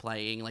Rutgers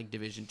playing like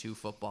Division II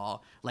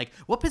football. Like,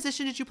 what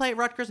position did you play at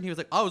Rutgers? And he was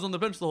like, I was on the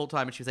bench the whole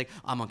time. And she was like,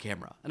 I'm on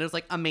camera. And it was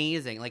like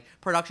amazing. Like,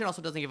 production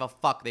also doesn't give a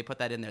fuck. They put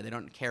that in there. They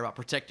don't care about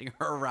protecting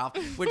her, Ralph,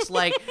 which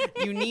like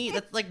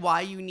that's like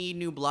why you need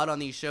new blood on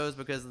these shows,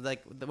 because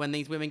like when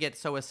these women get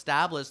so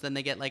established, then then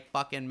they get like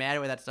fucking mad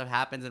when that stuff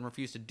happens and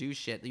refuse to do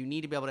shit. You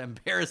need to be able to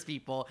embarrass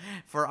people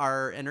for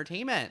our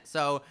entertainment.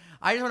 So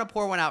I just want to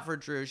pour one out for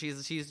Drew.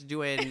 She's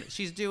doing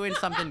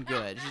something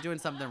good. She's doing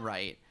something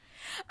right.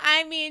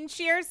 I mean,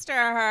 cheers to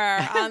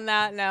her on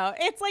that note.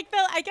 It's like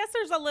I guess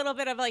there's a little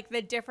bit of like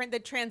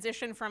the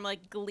transition from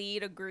like Glee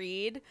to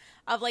Greed,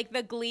 of like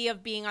the Glee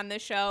of being on the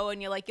show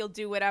and you'll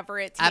do whatever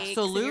it takes.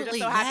 Absolutely. You're just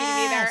so happy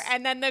to be there.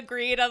 And then the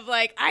Greed of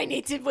like, I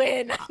need to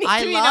win.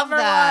 I love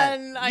that.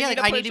 One.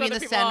 I need to be in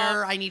the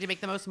center. I need to make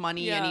the most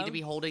money. Yeah. I need to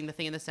be holding the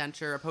thing in the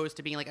center, opposed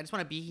to being like, I just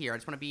want to be here. I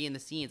just want to be in the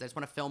scenes. I just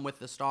want to film with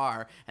the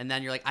star. And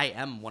then you're like, I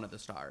am one of the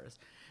stars.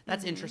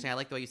 That's interesting. I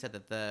like the way you said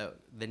that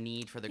the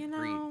need for the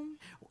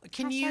greed.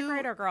 Can you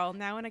writer girl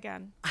now and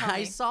again?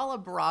 I saw a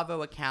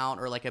Bravo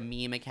account or like a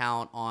meme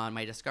account on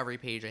my Discovery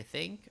page, I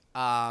think.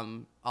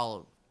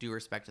 All due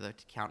respect to the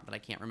account that I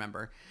can't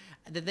remember.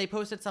 That they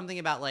posted something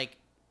about like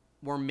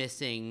we're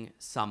missing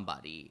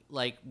somebody,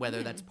 like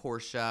whether that's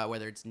Portia,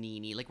 whether it's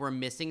Nene, like we're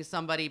missing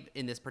somebody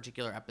in this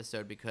particular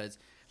episode because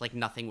like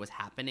nothing was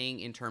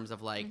happening in terms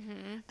of like,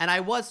 and I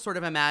was sort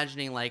of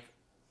imagining like,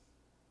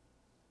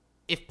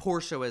 if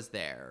Portia was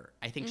there,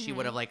 I think she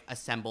would have like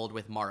assembled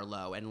with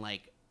Marlo and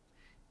like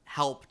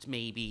helped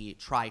maybe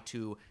try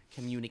to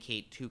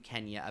communicate to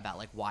Kenya about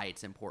like why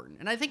it's important.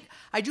 And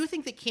I do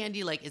think that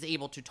Candy like is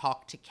able to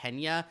talk to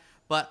Kenya,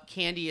 but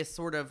Candy is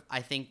sort of,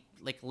 I think,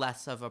 like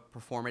less of a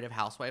performative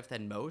housewife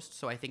than most.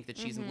 So I think that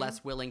she's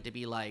less willing to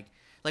be like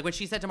when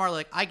she said to Marlo,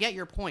 like, I get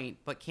your point,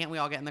 but can't we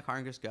all get in the car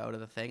and just go to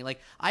the thing? Like,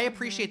 I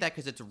appreciate that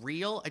because it's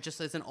real. It just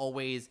doesn't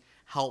always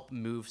help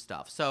move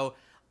stuff. So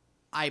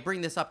I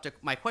bring this up to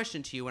my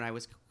question to you when I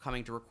was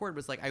coming to record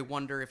was like, I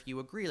wonder if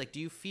you agree. Like, do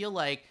you feel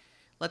like,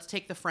 let's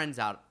take the friends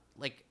out.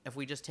 Like, if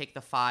we just take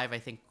the 5, I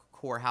think,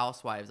 core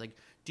housewives, like,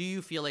 do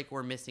you feel like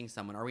we're missing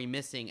someone? Are we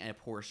missing a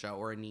Portia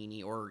or a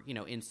Nene or,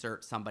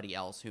 insert somebody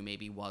else who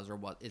maybe was or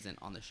what isn't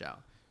on the show?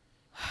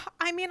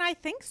 I mean, I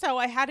think so.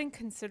 I hadn't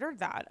considered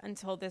that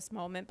until this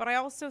moment. But I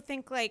also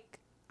think, like,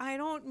 I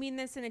don't mean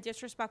this in a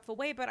disrespectful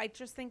way, but I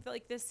just think that,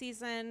 like, this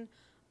season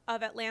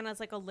of Atlanta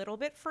is like a little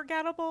bit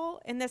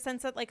forgettable in the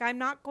sense that like I'm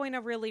not going to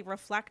really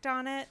reflect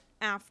on it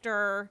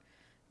after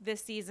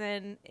this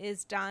season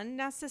is done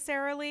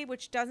necessarily,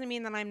 which doesn't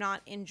mean that I'm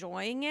not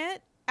enjoying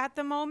it at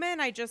the moment.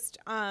 I just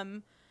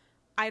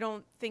I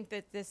don't think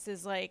that this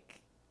is like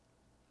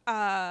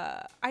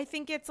I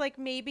think it's like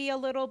maybe a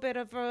little bit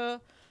of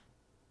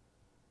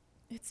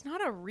it's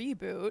not a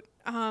reboot.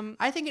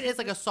 I think it is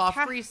like a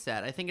soft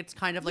reset. I think it's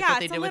kind of like what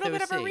they did with OC. Yeah, it's a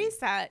little bit of a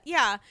reset.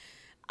 Yeah.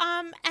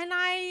 And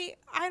I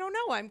don't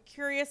know. I'm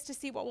curious to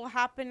see what will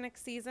happen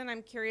next season.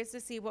 I'm curious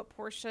to see what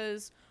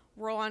Portia's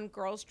role on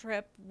Girls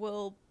Trip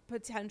will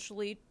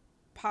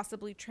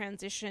possibly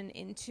transition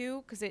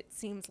into, because it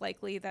seems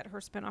likely that her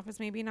spinoff is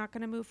maybe not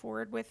going to move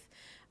forward with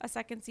a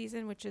second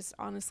season, which is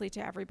honestly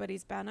to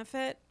everybody's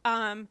benefit.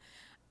 When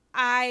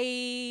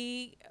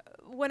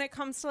it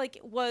comes to like,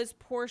 was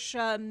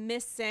Portia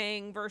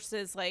missing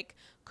versus like,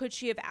 could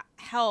she have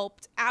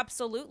helped?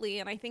 Absolutely.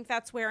 And I think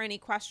that's where any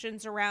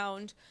questions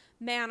around,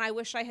 man, I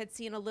wish I had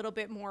seen a little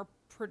bit more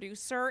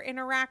producer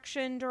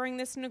interaction during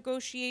this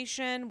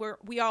negotiation, where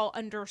we all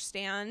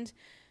understand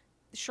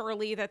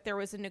surely that there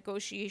was a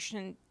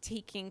negotiation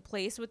taking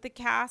place with the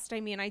cast.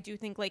 I mean, I do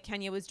think like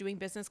Kenya was doing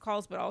business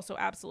calls, but also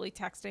absolutely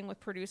texting with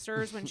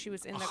producers when she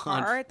was in the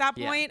car at that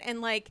point.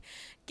 And like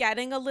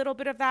getting a little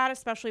bit of that,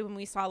 especially when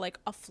we saw like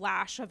a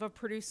flash of a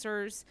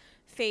producer's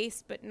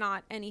face, but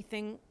not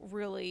anything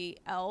really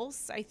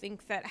else. I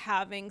think that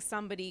having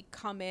somebody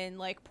come in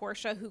like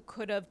Portia, who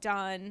could have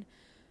done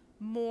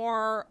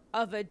more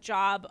of a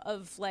job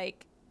of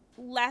like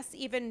less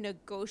even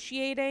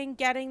negotiating,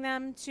 getting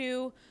them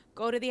to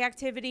go to the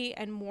activity,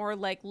 and more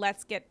like,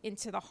 let's get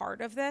into the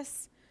heart of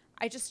this.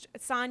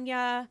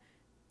 Sanya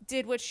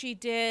did what she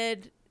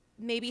did,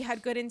 maybe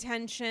had good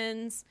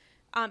intentions.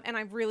 And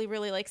I really,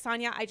 really like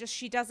Sanya.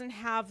 She doesn't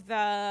have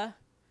the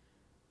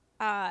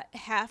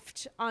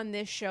heft on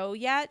this show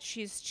yet.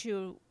 She's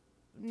too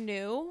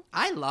new.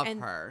 I love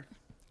her.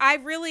 I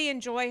really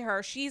enjoy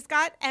her. She's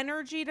got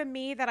energy to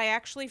me that I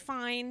actually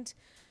find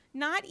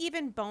not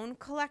even bone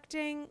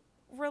collecting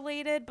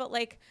related, but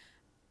like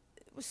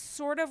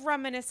sort of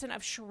reminiscent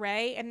of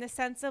Sheree in the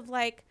sense of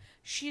like,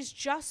 she's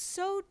just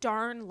so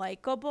darn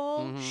likable.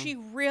 Mm-hmm. She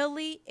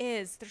really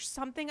is. There's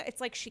something,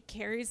 it's like she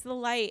carries the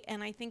light.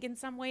 And I think in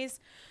some ways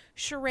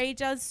Sheree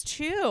does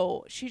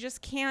too. She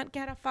just can't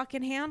get a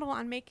fucking handle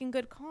on making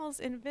good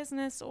calls in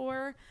business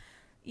or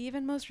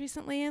even most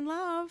recently in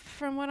love,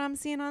 from what I'm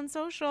seeing on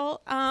social.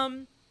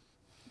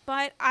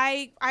 But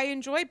I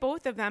enjoy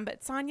both of them,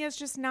 but Sanya's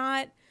just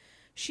not,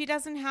 she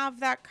doesn't have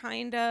that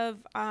kind of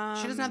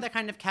she doesn't have that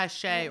kind of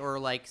cachet or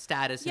like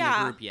status in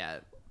the group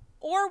yet,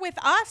 or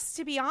with us,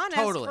 to be honest.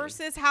 Totally.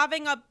 Versus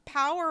having a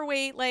power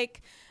weight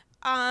like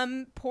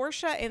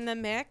Portia in the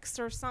mix,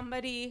 or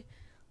somebody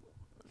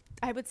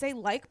I would say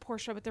like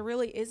Portia, but there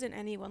really isn't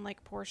anyone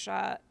like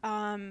Portia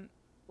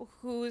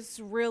who's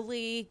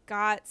really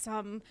got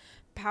some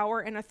power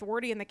and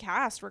authority in the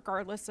cast,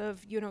 regardless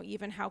of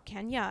even how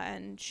Kenya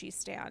and she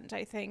stand,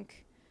 I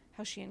think,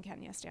 how she and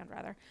Kenya stand,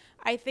 rather.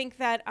 I think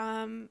that,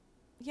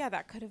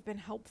 that could have been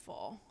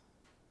helpful.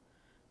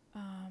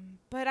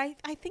 But I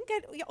think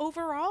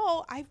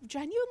overall, I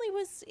genuinely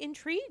was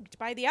intrigued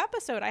by the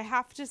episode, I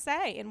have to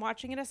say. And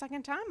watching it a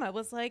second time, I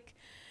was like,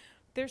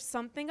 there's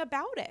something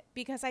about it,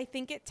 because I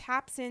think it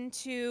taps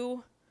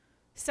into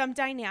some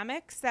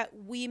dynamics that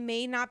we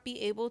may not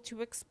be able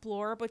to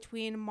explore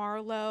between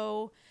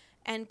Marlo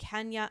and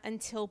Kenya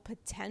until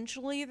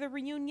potentially the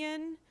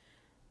reunion,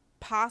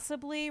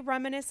 possibly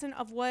reminiscent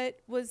of what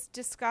was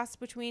discussed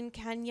between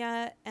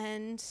Kenya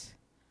and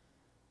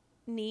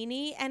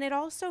Nene. And it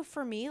also,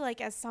 for me,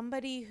 like, as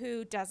somebody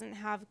who doesn't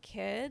have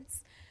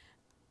kids,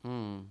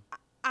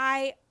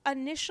 I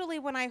initially,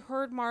 when I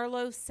heard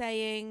Marlo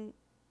saying,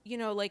 you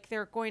know, like,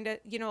 they're going to,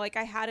 you know, like,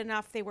 I had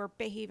enough, they were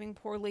behaving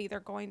poorly, they're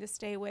going to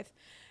stay with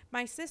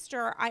my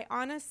sister, I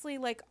honestly,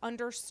 like,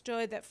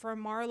 understood that for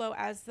Marlo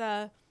as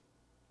the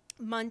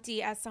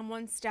Munty, as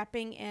someone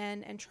stepping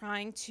in and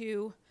trying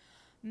to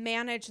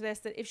manage this,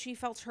 that if she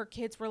felt her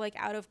kids were, like,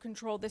 out of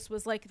control, this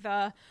was like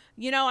the,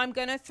 you know, I'm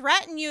gonna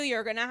threaten you,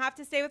 you're gonna have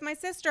to stay with my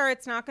sister,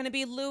 it's not gonna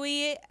be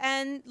Louis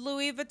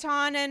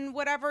Vuitton and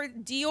whatever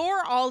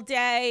Dior all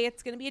day,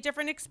 it's gonna be a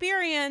different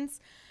experience.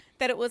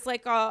 That it was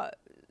like a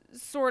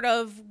sort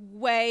of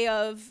way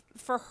of,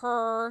 for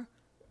her,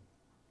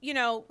 you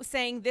know,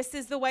 saying, this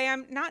is the way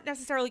I'm not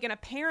necessarily going to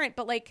parent,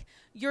 but, like,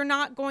 you're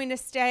not going to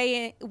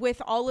stay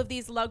with all of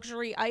these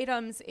luxury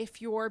items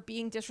if you're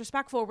being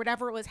disrespectful or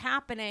whatever was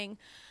happening.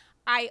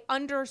 I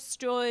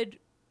understood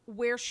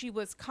where she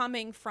was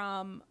coming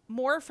from,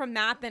 more from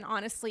that than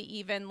honestly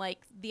even,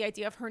 like, the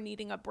idea of her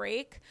needing a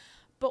break.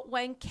 But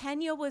when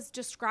Kenya was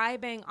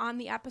describing on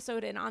the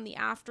episode and on the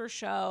after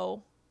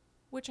show,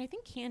 which I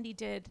think Candy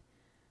did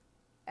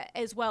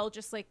as well,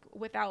 just, like,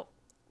 without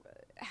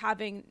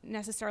having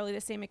necessarily the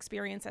same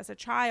experience as a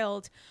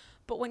child.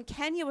 But when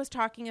Kenya was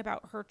talking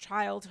about her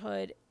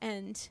childhood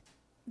and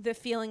the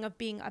feeling of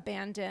being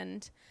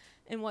abandoned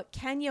and what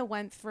Kenya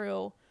went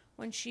through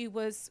when she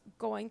was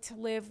going to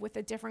live with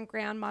a different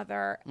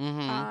grandmother,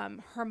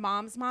 her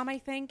mom's mom, I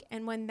think.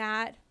 And when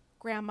that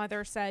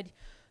grandmother said,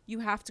 you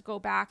have to go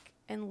back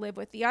and live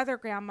with the other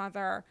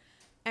grandmother,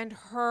 and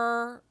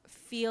her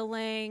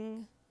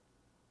feeling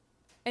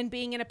and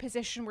being in a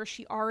position where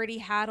she already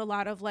had a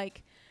lot of,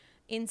 like,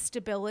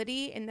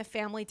 instability in the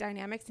family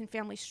dynamics and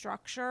family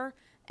structure,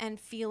 and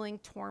feeling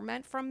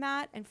torment from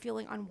that and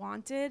feeling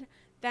unwanted,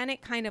 then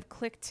it kind of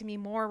clicked to me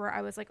more, where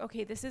I was like,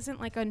 okay, this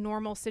isn't like a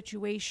normal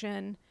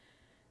situation,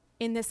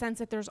 in the sense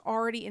that there's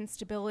already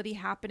instability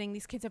happening.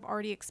 These kids have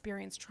already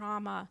experienced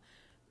trauma.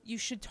 You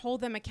should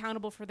hold them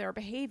accountable for their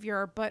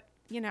behavior, but,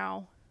 you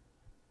know,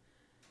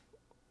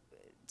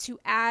 to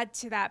add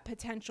to that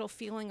potential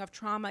feeling of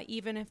trauma,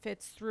 even if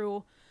it's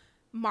through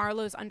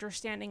Marlo's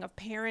understanding of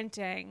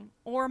parenting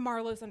or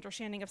Marlo's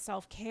understanding of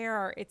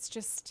self-care, it's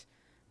just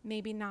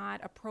maybe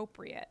not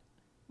appropriate,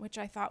 which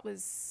I thought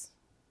was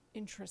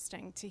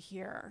interesting to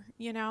hear,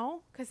 you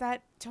know, because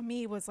that to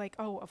me was like,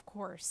 oh, of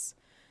course,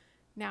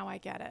 now I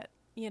get it,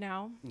 you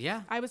know?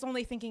 Yeah. I was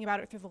only thinking about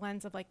it through the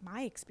lens of, like,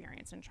 my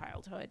experience in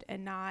childhood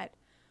and not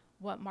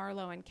what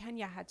Marlo and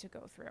Kenya had to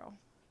go through.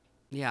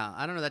 Yeah,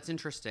 I don't know. That's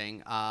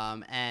interesting.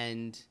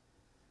 And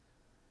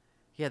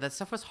yeah, that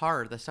stuff was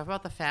hard. The stuff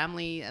about the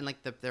family and,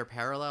 like, their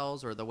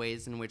parallels or the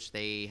ways in which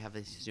they have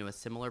this, you know, a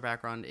similar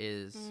background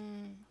is,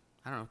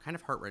 I don't know, kind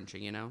of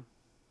heart-wrenching, you know?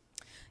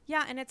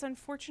 Yeah, and it's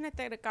unfortunate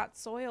that it got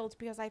soiled,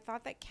 because I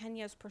thought that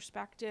Kenya's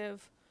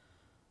perspective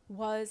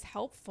was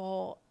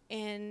helpful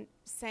in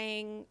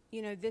saying,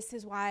 you know, this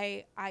is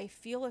why I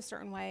feel a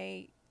certain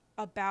way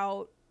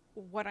about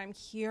what I'm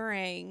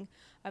hearing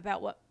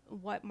about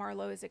what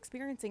Marlo is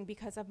experiencing,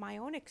 because of my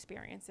own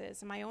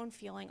experiences and my own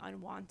feeling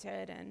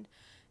unwanted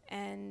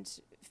and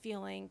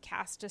feeling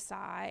cast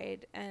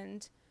aside,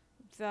 and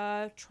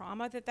the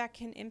trauma that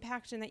can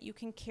impact and that you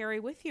can carry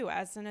with you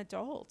as an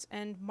adult.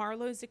 And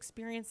Marlo's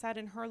experienced that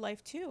in her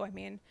life too. I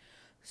mean,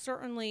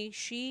 certainly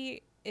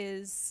she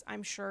is,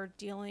 I'm sure,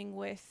 dealing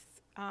with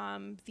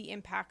the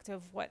impact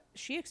of what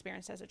she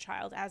experienced as a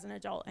child, as an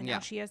adult, and now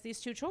she has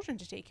these two children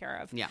to take care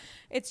of. Yeah,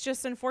 it's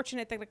just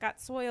unfortunate that it got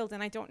soiled,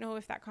 and I don't know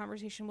if that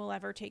conversation will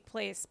ever take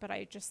place, but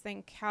I just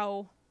think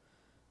how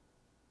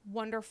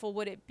wonderful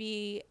would it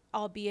be,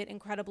 albeit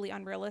incredibly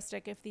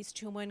unrealistic, if these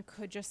two women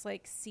could just,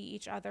 like, see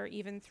each other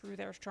even through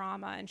their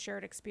trauma and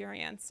shared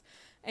experience,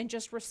 and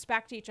just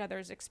respect each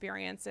other's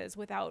experiences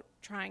without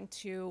trying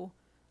to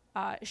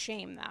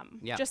shame them.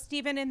 Yeah. Just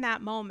even in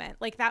that moment,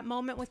 like that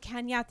moment with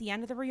Kenya at the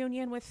end of the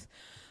reunion with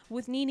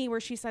Nene, where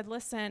she said,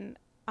 listen,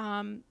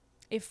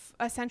 if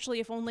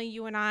only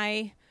you and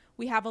I,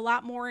 we have a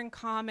lot more in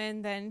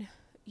common than,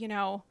 you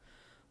know,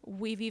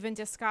 we've even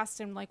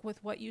discussed, and, like,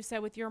 with what you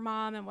said with your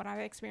mom and what I've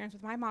experienced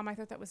with my mom, I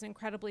thought that was an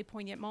incredibly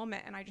poignant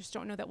moment. And I just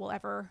don't know that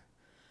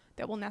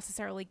we'll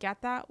necessarily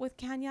get that with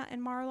Kenya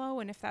and Marlo,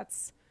 and if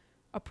that's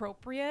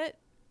appropriate,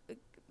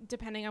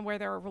 depending on where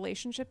their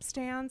relationship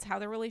stands, how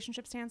their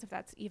relationship stands, if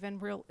that's even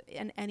real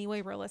in any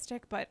way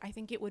realistic. But I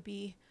think it would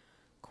be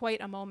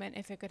quite a moment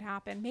if it could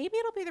happen. Maybe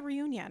it'll be the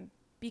reunion,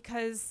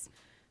 because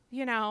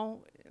you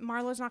know,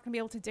 Marlo's not going to be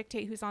able to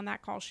dictate who's on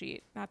that call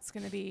sheet. That's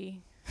going to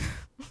be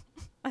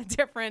a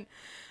different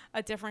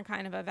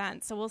kind of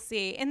event. So we'll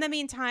see. In the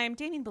meantime,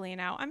 Damien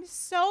Bellino, I'm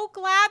so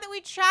glad that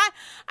we chat.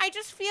 I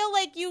just feel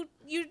like you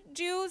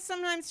do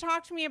sometimes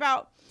talk to me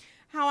about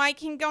how I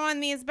can go on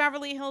these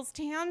Beverly Hills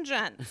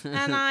tangents.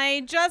 And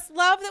I just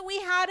love that we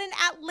had an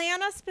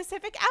Atlanta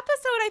specific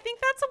episode. I think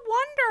that's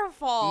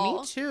wonderful.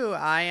 Me too.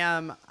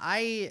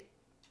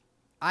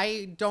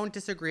 I don't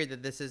disagree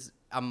that this is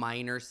a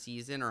minor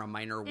season or a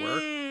minor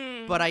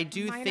work, but I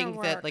do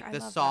think that like the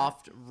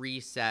soft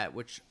reset,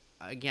 which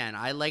again,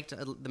 I liked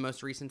the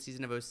most recent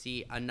season of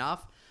OC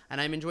enough, and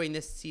I'm enjoying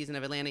this season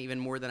of Atlanta even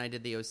more than I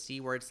did the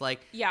OC, where it's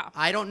like,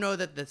 I don't know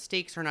that the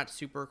stakes are not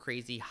super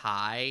crazy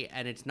high,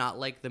 and it's not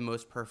like the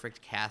most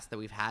perfect cast that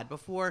we've had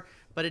before,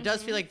 but it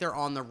does feel like they're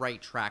on the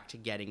right track to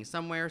getting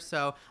somewhere.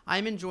 So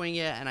I'm enjoying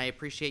it, and I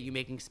appreciate you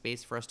making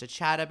space for us to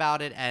chat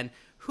about it. And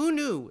who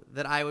knew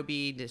that I would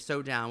be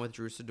so down with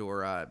Drew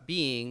Sidora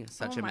being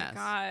such a mess? Oh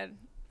my God.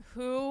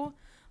 Who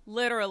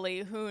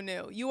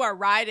knew? You are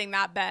riding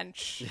that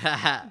bench.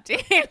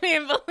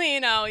 Damien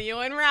Bellino, you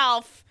and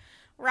Ralph.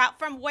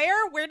 From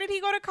where? Where did he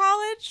go to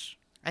college?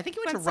 I think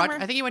he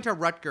went to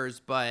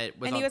Rutgers, but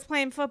he was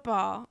playing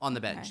football on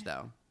the bench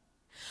though.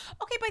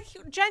 Okay,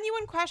 but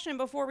genuine question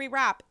before we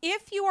wrap: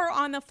 if you are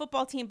on the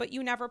football team but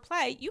you never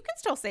play, you can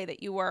still say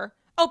that you were.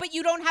 Oh, but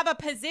you don't have a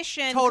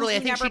position. Totally. I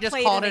think she just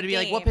called it to be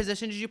like, what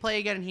position did you play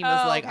again? And he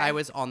was like, I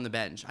was on the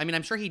bench. I mean,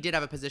 I'm sure he did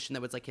have a position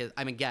that was like his,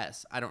 I'm a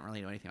guess. I don't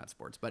really know anything about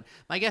sports, but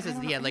my guess is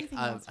he had like,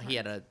 he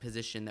had a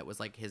position that was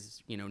like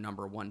his,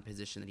 number one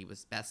position that he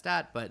was best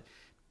at, but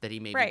that he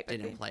maybe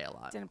didn't play a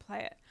lot. Didn't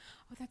play it.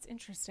 Oh, that's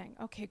interesting.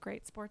 Okay,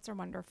 great. Sports are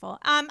wonderful.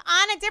 On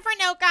a different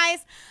note,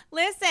 guys,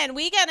 listen,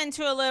 we get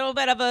into a little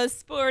bit of a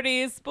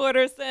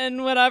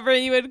sporterson, whatever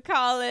you would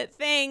call it,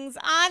 things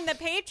on the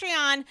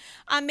Patreon.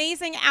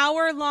 Amazing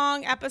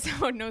hour-long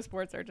episode. No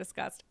sports are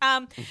discussed.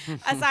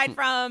 Aside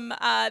from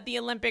the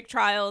Olympic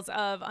trials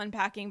of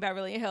Unpacking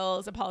Beverly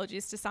Hills.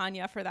 Apologies to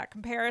Sonia for that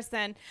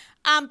comparison.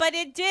 But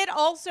it did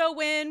also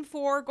win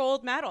 4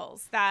 gold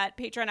medals, that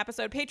Patreon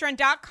episode.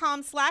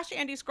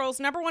 Patreon.com/Andy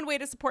Scrolls. Number one way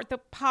to support the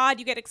pod.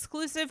 You get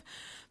exclusive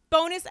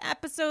bonus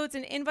episodes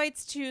and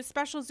invites to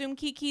special Zoom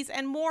kikis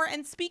and more.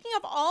 And speaking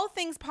of all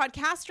things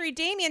podcastery,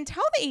 Damien,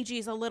 tell the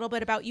AGs a little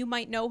bit about You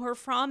Might Know Her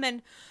From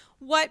and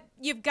what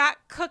you've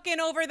got cooking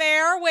over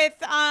there with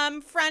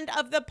friend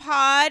of the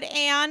pod,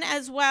 Anne,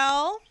 as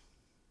well.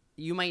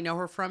 You Might Know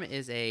Her From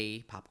is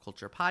a pop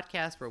culture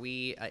podcast where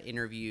we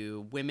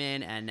interview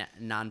women and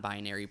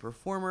non-binary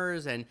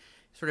performers and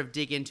sort of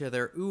dig into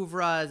their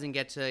oeuvres and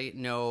get to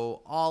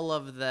know all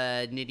of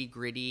the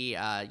nitty-gritty,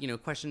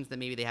 questions that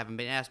maybe they haven't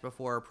been asked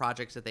before,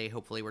 projects that they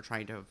hopefully were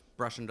trying to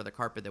brush under the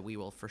carpet that we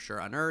will for sure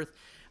unearth.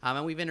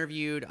 And we've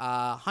interviewed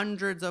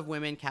hundreds of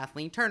women: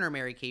 Kathleen Turner,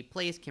 Mary-Kate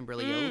Place,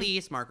 Kimberly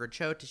Elise, Margaret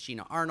Cho,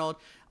 Tashina Arnold,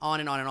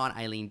 on and on and on,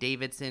 Eileen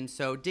Davidson.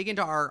 So dig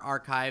into our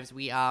archives.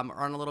 We are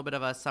on a little bit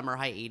of a summer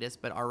hiatus,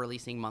 but are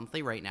releasing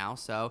monthly right now.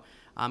 So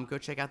go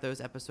check out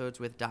those episodes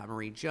with Dot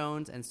Marie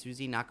Jones and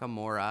Susie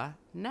Nakamura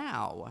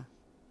now.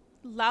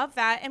 Love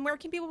that. And where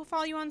can people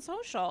follow you on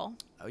social?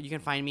 You can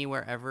find me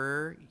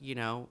wherever,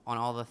 on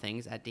all the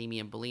things at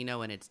Damien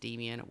Bellino, and it's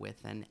Damien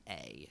with an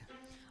A.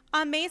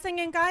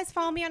 Amazing. And guys,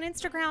 follow me on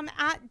Instagram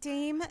at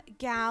Dame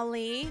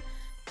Galley.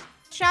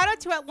 Shout out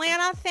to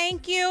Atlanta.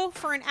 Thank you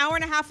for an hour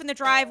and a half in the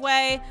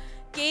driveway.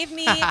 Gave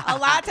me a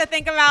lot to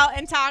think about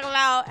and talk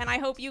about. And I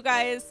hope you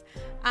guys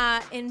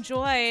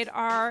enjoyed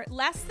our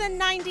less than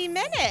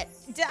 90-minute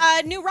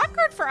new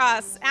record for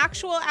us.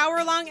 Actual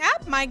hour-long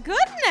app. My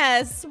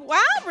goodness.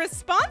 Wow.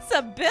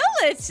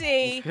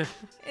 Responsibility.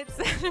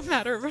 It's a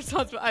matter of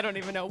responsibility. I don't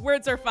even know.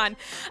 Words are fun.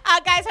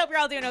 Guys, hope you're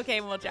all doing okay,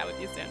 and we'll chat with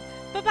you soon.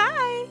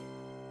 Bye-bye.